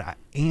 What I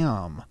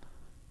am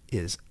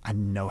is I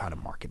know how to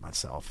market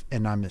myself,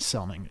 and I'm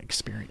selling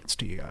experience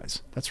to you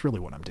guys. That's really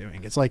what I'm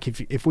doing. It's like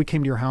if we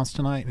came to your house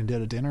tonight and did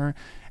a dinner,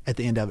 at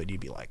the end of it, you'd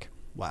be like,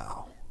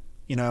 wow,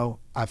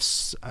 I've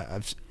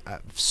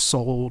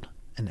sold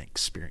an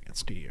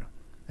experience to you.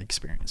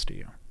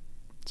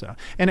 So,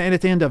 and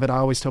at the end of it, I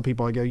always tell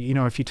people, I go,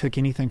 if you took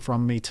anything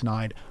from me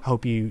tonight, I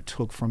hope you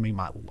took from me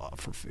my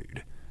love for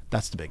food.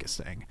 That's the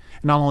biggest thing.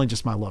 And not only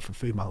just my love for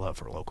food, my love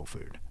for local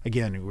food.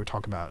 Again, we were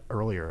talking about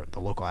earlier,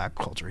 the local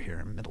agriculture here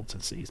in Middle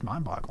Tennessee is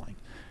mind-boggling.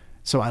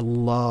 So I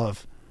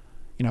love,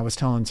 I was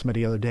telling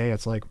somebody the other day,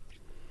 it's like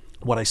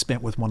what I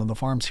spent with one of the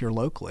farms here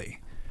locally.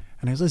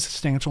 And it was a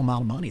substantial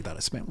amount of money that I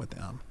spent with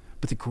them.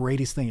 But the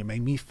greatest thing it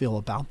made me feel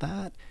about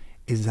that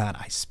is that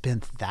I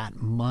spent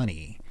that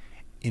money,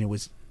 and it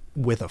was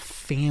with a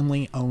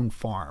family-owned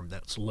farm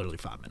that's literally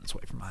 5 minutes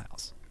away from my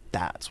house.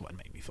 That's what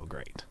made me feel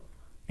great.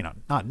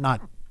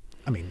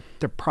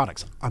 Their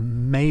product's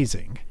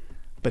amazing,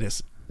 but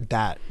it's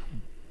that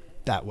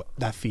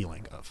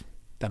feeling of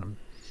that I'm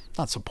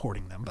not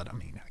supporting them, but I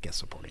guess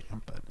supporting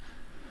them, but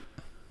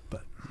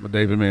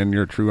David, man,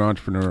 you're a true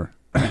entrepreneur.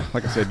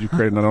 Like I said, you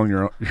created not only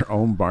your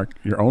own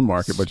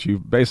market, but you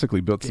basically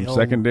built some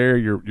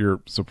secondary.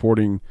 You're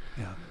supporting.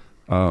 Yeah.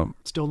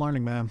 Still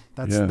learning, man.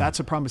 That's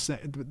a promise.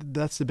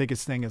 That's the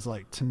biggest thing, is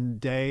like,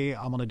 today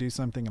I'm going to do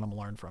something and I'm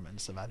going to learn from it.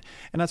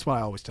 And that's why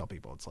I always tell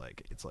people, it's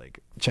like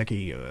check your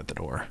ego at the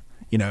door.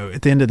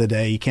 At the end of the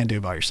day, you can't do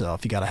it by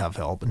yourself. You got to have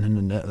help. And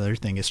then the other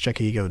thing is check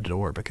your ego at the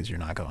door, because you're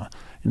not going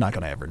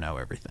to ever know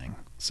everything.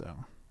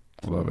 So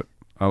I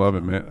love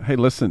it, man. Hey,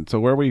 listen, so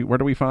where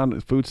do we find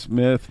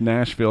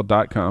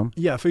FoodSmithNashville.com?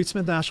 Yeah,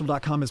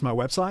 FoodSmithNashville.com is my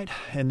website.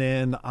 And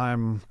then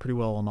I'm pretty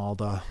well on all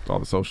the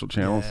social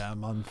channels. Yeah,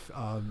 I'm on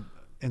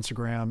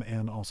Instagram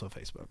and also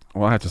Facebook.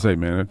 Well, I have to say,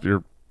 man,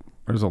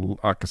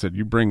 like I said,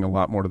 you bring a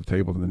lot more to the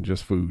table than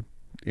just food.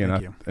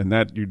 Thank you. And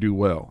that you do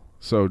well.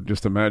 So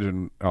just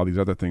imagine all these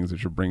other things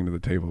that you're bringing to the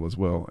table as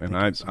well. And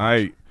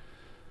I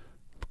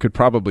could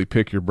probably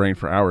pick your brain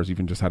for hours,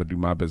 even just how to do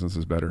my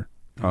businesses better.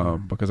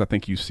 Because I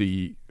think you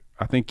see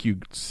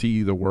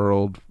the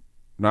world,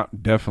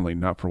 definitely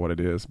not for what it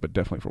is, but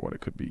definitely for what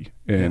it could be.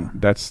 And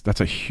that's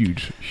a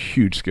huge,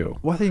 huge skill.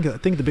 Well, I think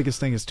the biggest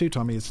thing is too,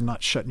 Tommy, is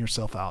not shutting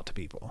yourself out to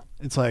people.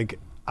 It's like,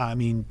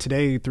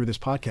 today through this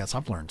podcast,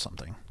 I've learned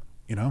something,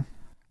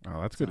 Oh,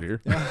 that's good to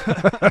hear.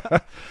 Yeah.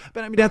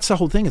 But that's the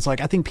whole thing. It's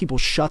like, I think people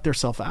shut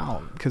themselves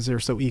out because they're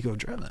so ego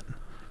driven.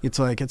 It's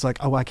like,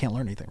 oh, I can't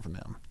learn anything from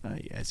them.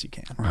 Yes, you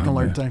can. You can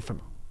learn anything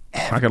from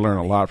everybody. I could learn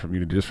a lot from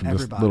you just from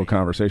this little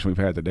conversation we've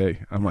had today.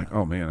 I'm like,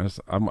 oh man,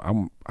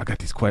 I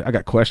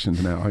got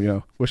questions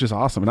now, which is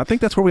awesome. And I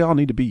think that's where we all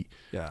need to be.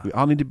 Yeah. We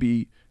all need to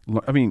be.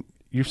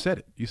 You said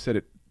it. You said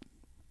it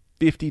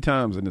 50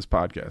 times in this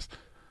podcast.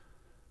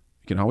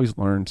 You can always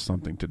learn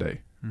something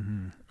today.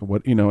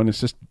 Mm-hmm. And it's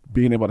just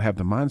being able to have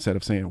the mindset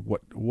of saying,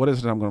 what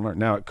is it I'm going to learn?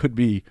 Now, it could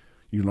be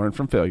you learn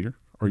from failure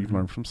or you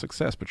learn from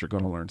success, but you're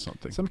going to learn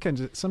something.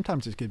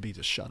 Sometimes it could be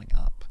just shutting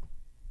up.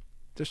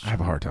 I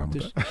have a hard time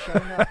with that.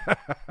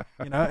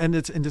 Shutting up, and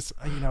just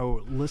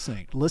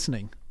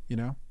listening.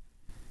 Yeah,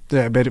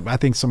 but I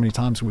think so many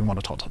times we want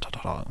to talk,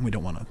 and we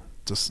don't want to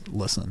just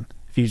listen.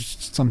 If you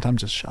sometimes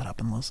just shut up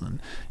and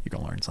listen, you're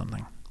gonna learn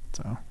something.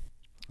 So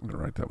I'm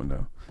gonna write that one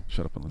down.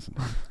 Shut up and listen.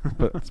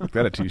 But let's make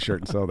that a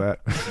T-shirt and sell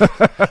that.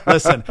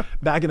 Listen,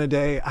 back in the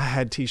day, I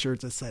had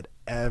T-shirts that said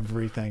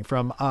everything.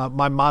 From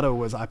my motto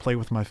was, "I play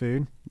with my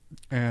food."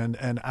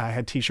 And I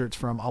had T-shirts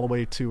from all the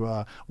way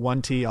to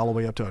 1T all the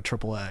way up to a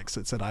XXX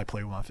that said "I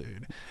play with my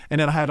food."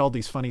 And then I had all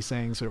these funny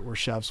sayings where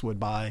chefs would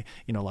buy,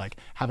 like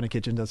having a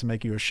kitchen doesn't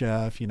make you a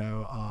chef.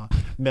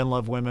 Men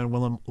love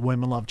women,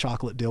 women love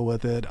chocolate. Deal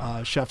with it.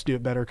 Chefs do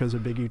it better because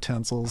of big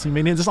utensils. I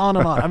mean, it's on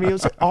and on. I mean, it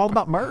was all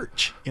about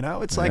merch.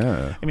 It's like,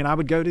 I mean, I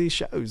would go to these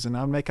shows and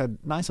I would make a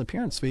nice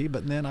appearance fee,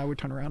 but then I would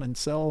turn around and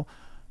sell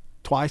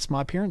twice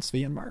my appearance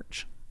fee in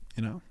merch.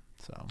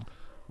 So.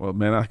 Well,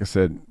 man, like I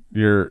said,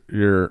 you're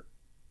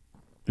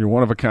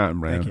one of a kind,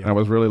 man. I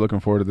was really looking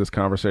forward to this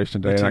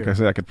conversation today. Like I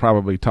said, I could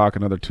probably talk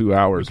another 2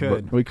 hours.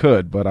 We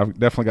could, but I've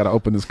definitely got to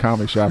open this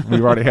comic shop.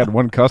 We've already had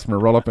one customer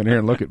roll up in here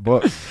and look at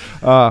books.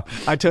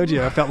 I told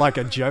you, I felt like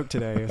a joke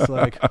today. It's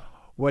like,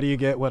 what do you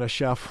get when a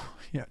chef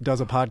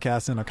does a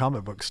podcast in a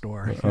comic book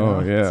store?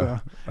 Yeah.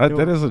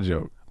 That is a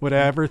joke. Would I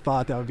ever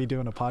thought that I would be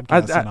doing a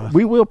podcast?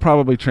 We will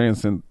probably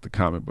transcend the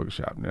comic book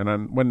shop.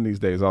 And one of these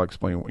days I'll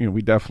explain,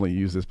 we definitely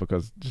use this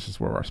because this is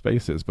where our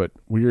space is, but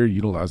we're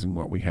utilizing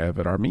what we have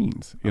at our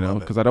means,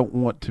 because I don't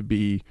want to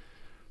be,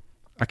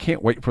 I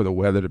can't wait for the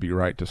weather to be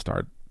right to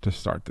start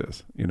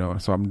this,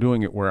 so I'm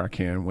doing it where I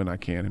can, when I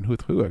can, and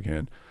with who I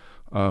can.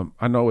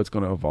 I know it's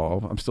going to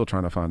evolve. I'm still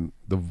trying to find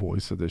the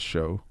voice of this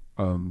show.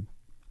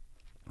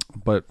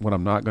 But what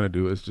I'm not going to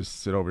do is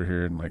just sit over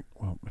here and like,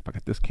 well, if I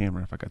got this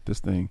camera, if I got this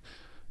thing,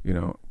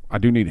 I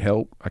do need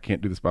help. I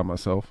can't do this by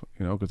myself,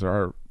 because there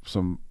are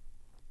some,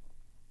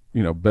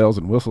 bells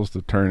and whistles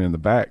to turn in the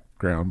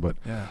background. But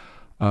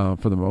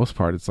for the most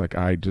part, it's like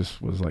I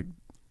just was like,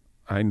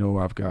 I know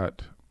I've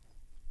got,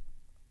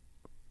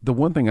 the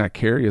one thing I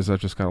carry is I've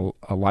just got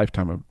a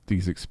lifetime of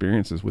these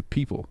experiences with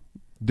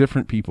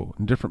different people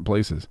in different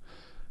places.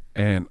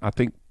 And I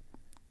think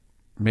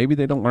maybe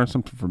they don't learn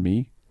something from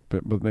me,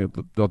 but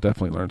they'll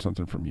definitely learn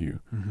something from you.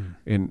 Mm-hmm.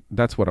 And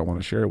that's what I want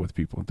to share with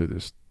people through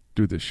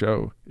this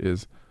show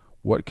is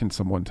what can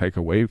someone take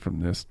away from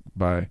this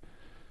by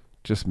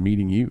just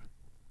meeting you,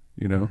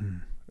 mm-hmm.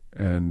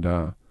 And,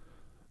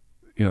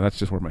 that's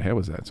just where my head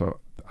was at. So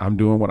I'm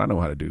doing what I know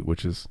how to do,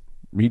 which is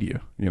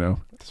media,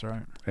 That's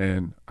right.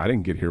 And I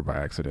didn't get here by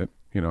accident.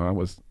 I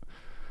was,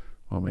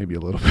 well, maybe a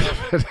little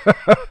bit of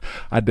it.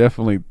 I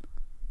definitely,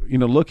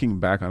 looking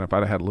back on it, if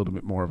I'd had a little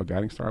bit more of a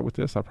guiding star with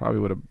this, I probably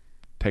would have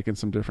taken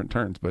some different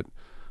turns, but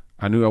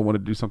I knew I wanted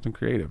to do something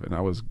creative, and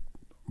I was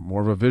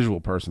more of a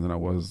visual person than I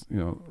was,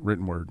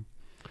 written word.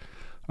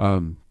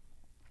 But,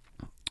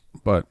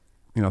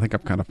 I think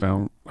I've kind of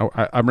found,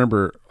 I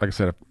remember, like I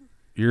said,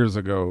 years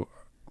ago,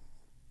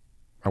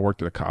 I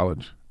worked at a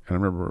college, and I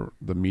remember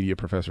the media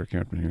professor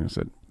came up to me and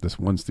said, this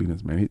one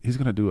student, man, he's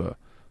going to do a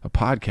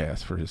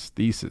podcast for his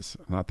thesis.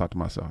 And I thought to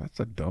myself, that's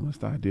the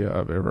dumbest idea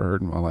I've ever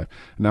heard in my life.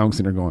 And now I'm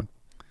sitting there going,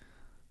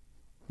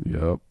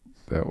 yep,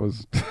 that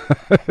was,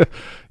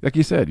 like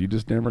you said, you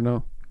just never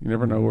know. You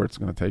never know where it's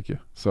going to take you.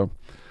 So,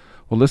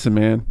 well, listen,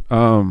 man.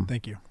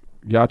 Thank you.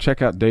 Y'all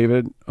check out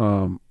David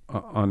on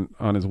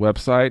his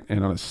website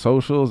and on his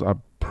socials. I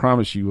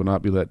promise you will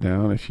not be let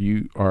down. If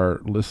you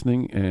are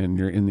listening and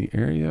you're in the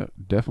area,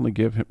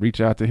 definitely reach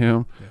out to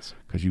him. Yes,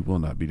 because you will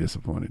not be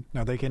disappointed.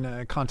 No, they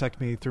can contact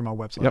me through my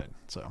website. Yep.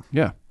 So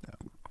yeah,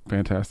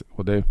 fantastic.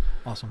 Well, Dave,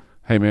 awesome.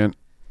 Hey, man,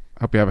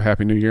 hope you have a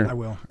happy New Year. I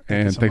will.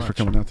 And thanks for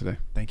coming out today.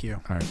 Thank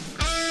you. All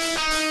right.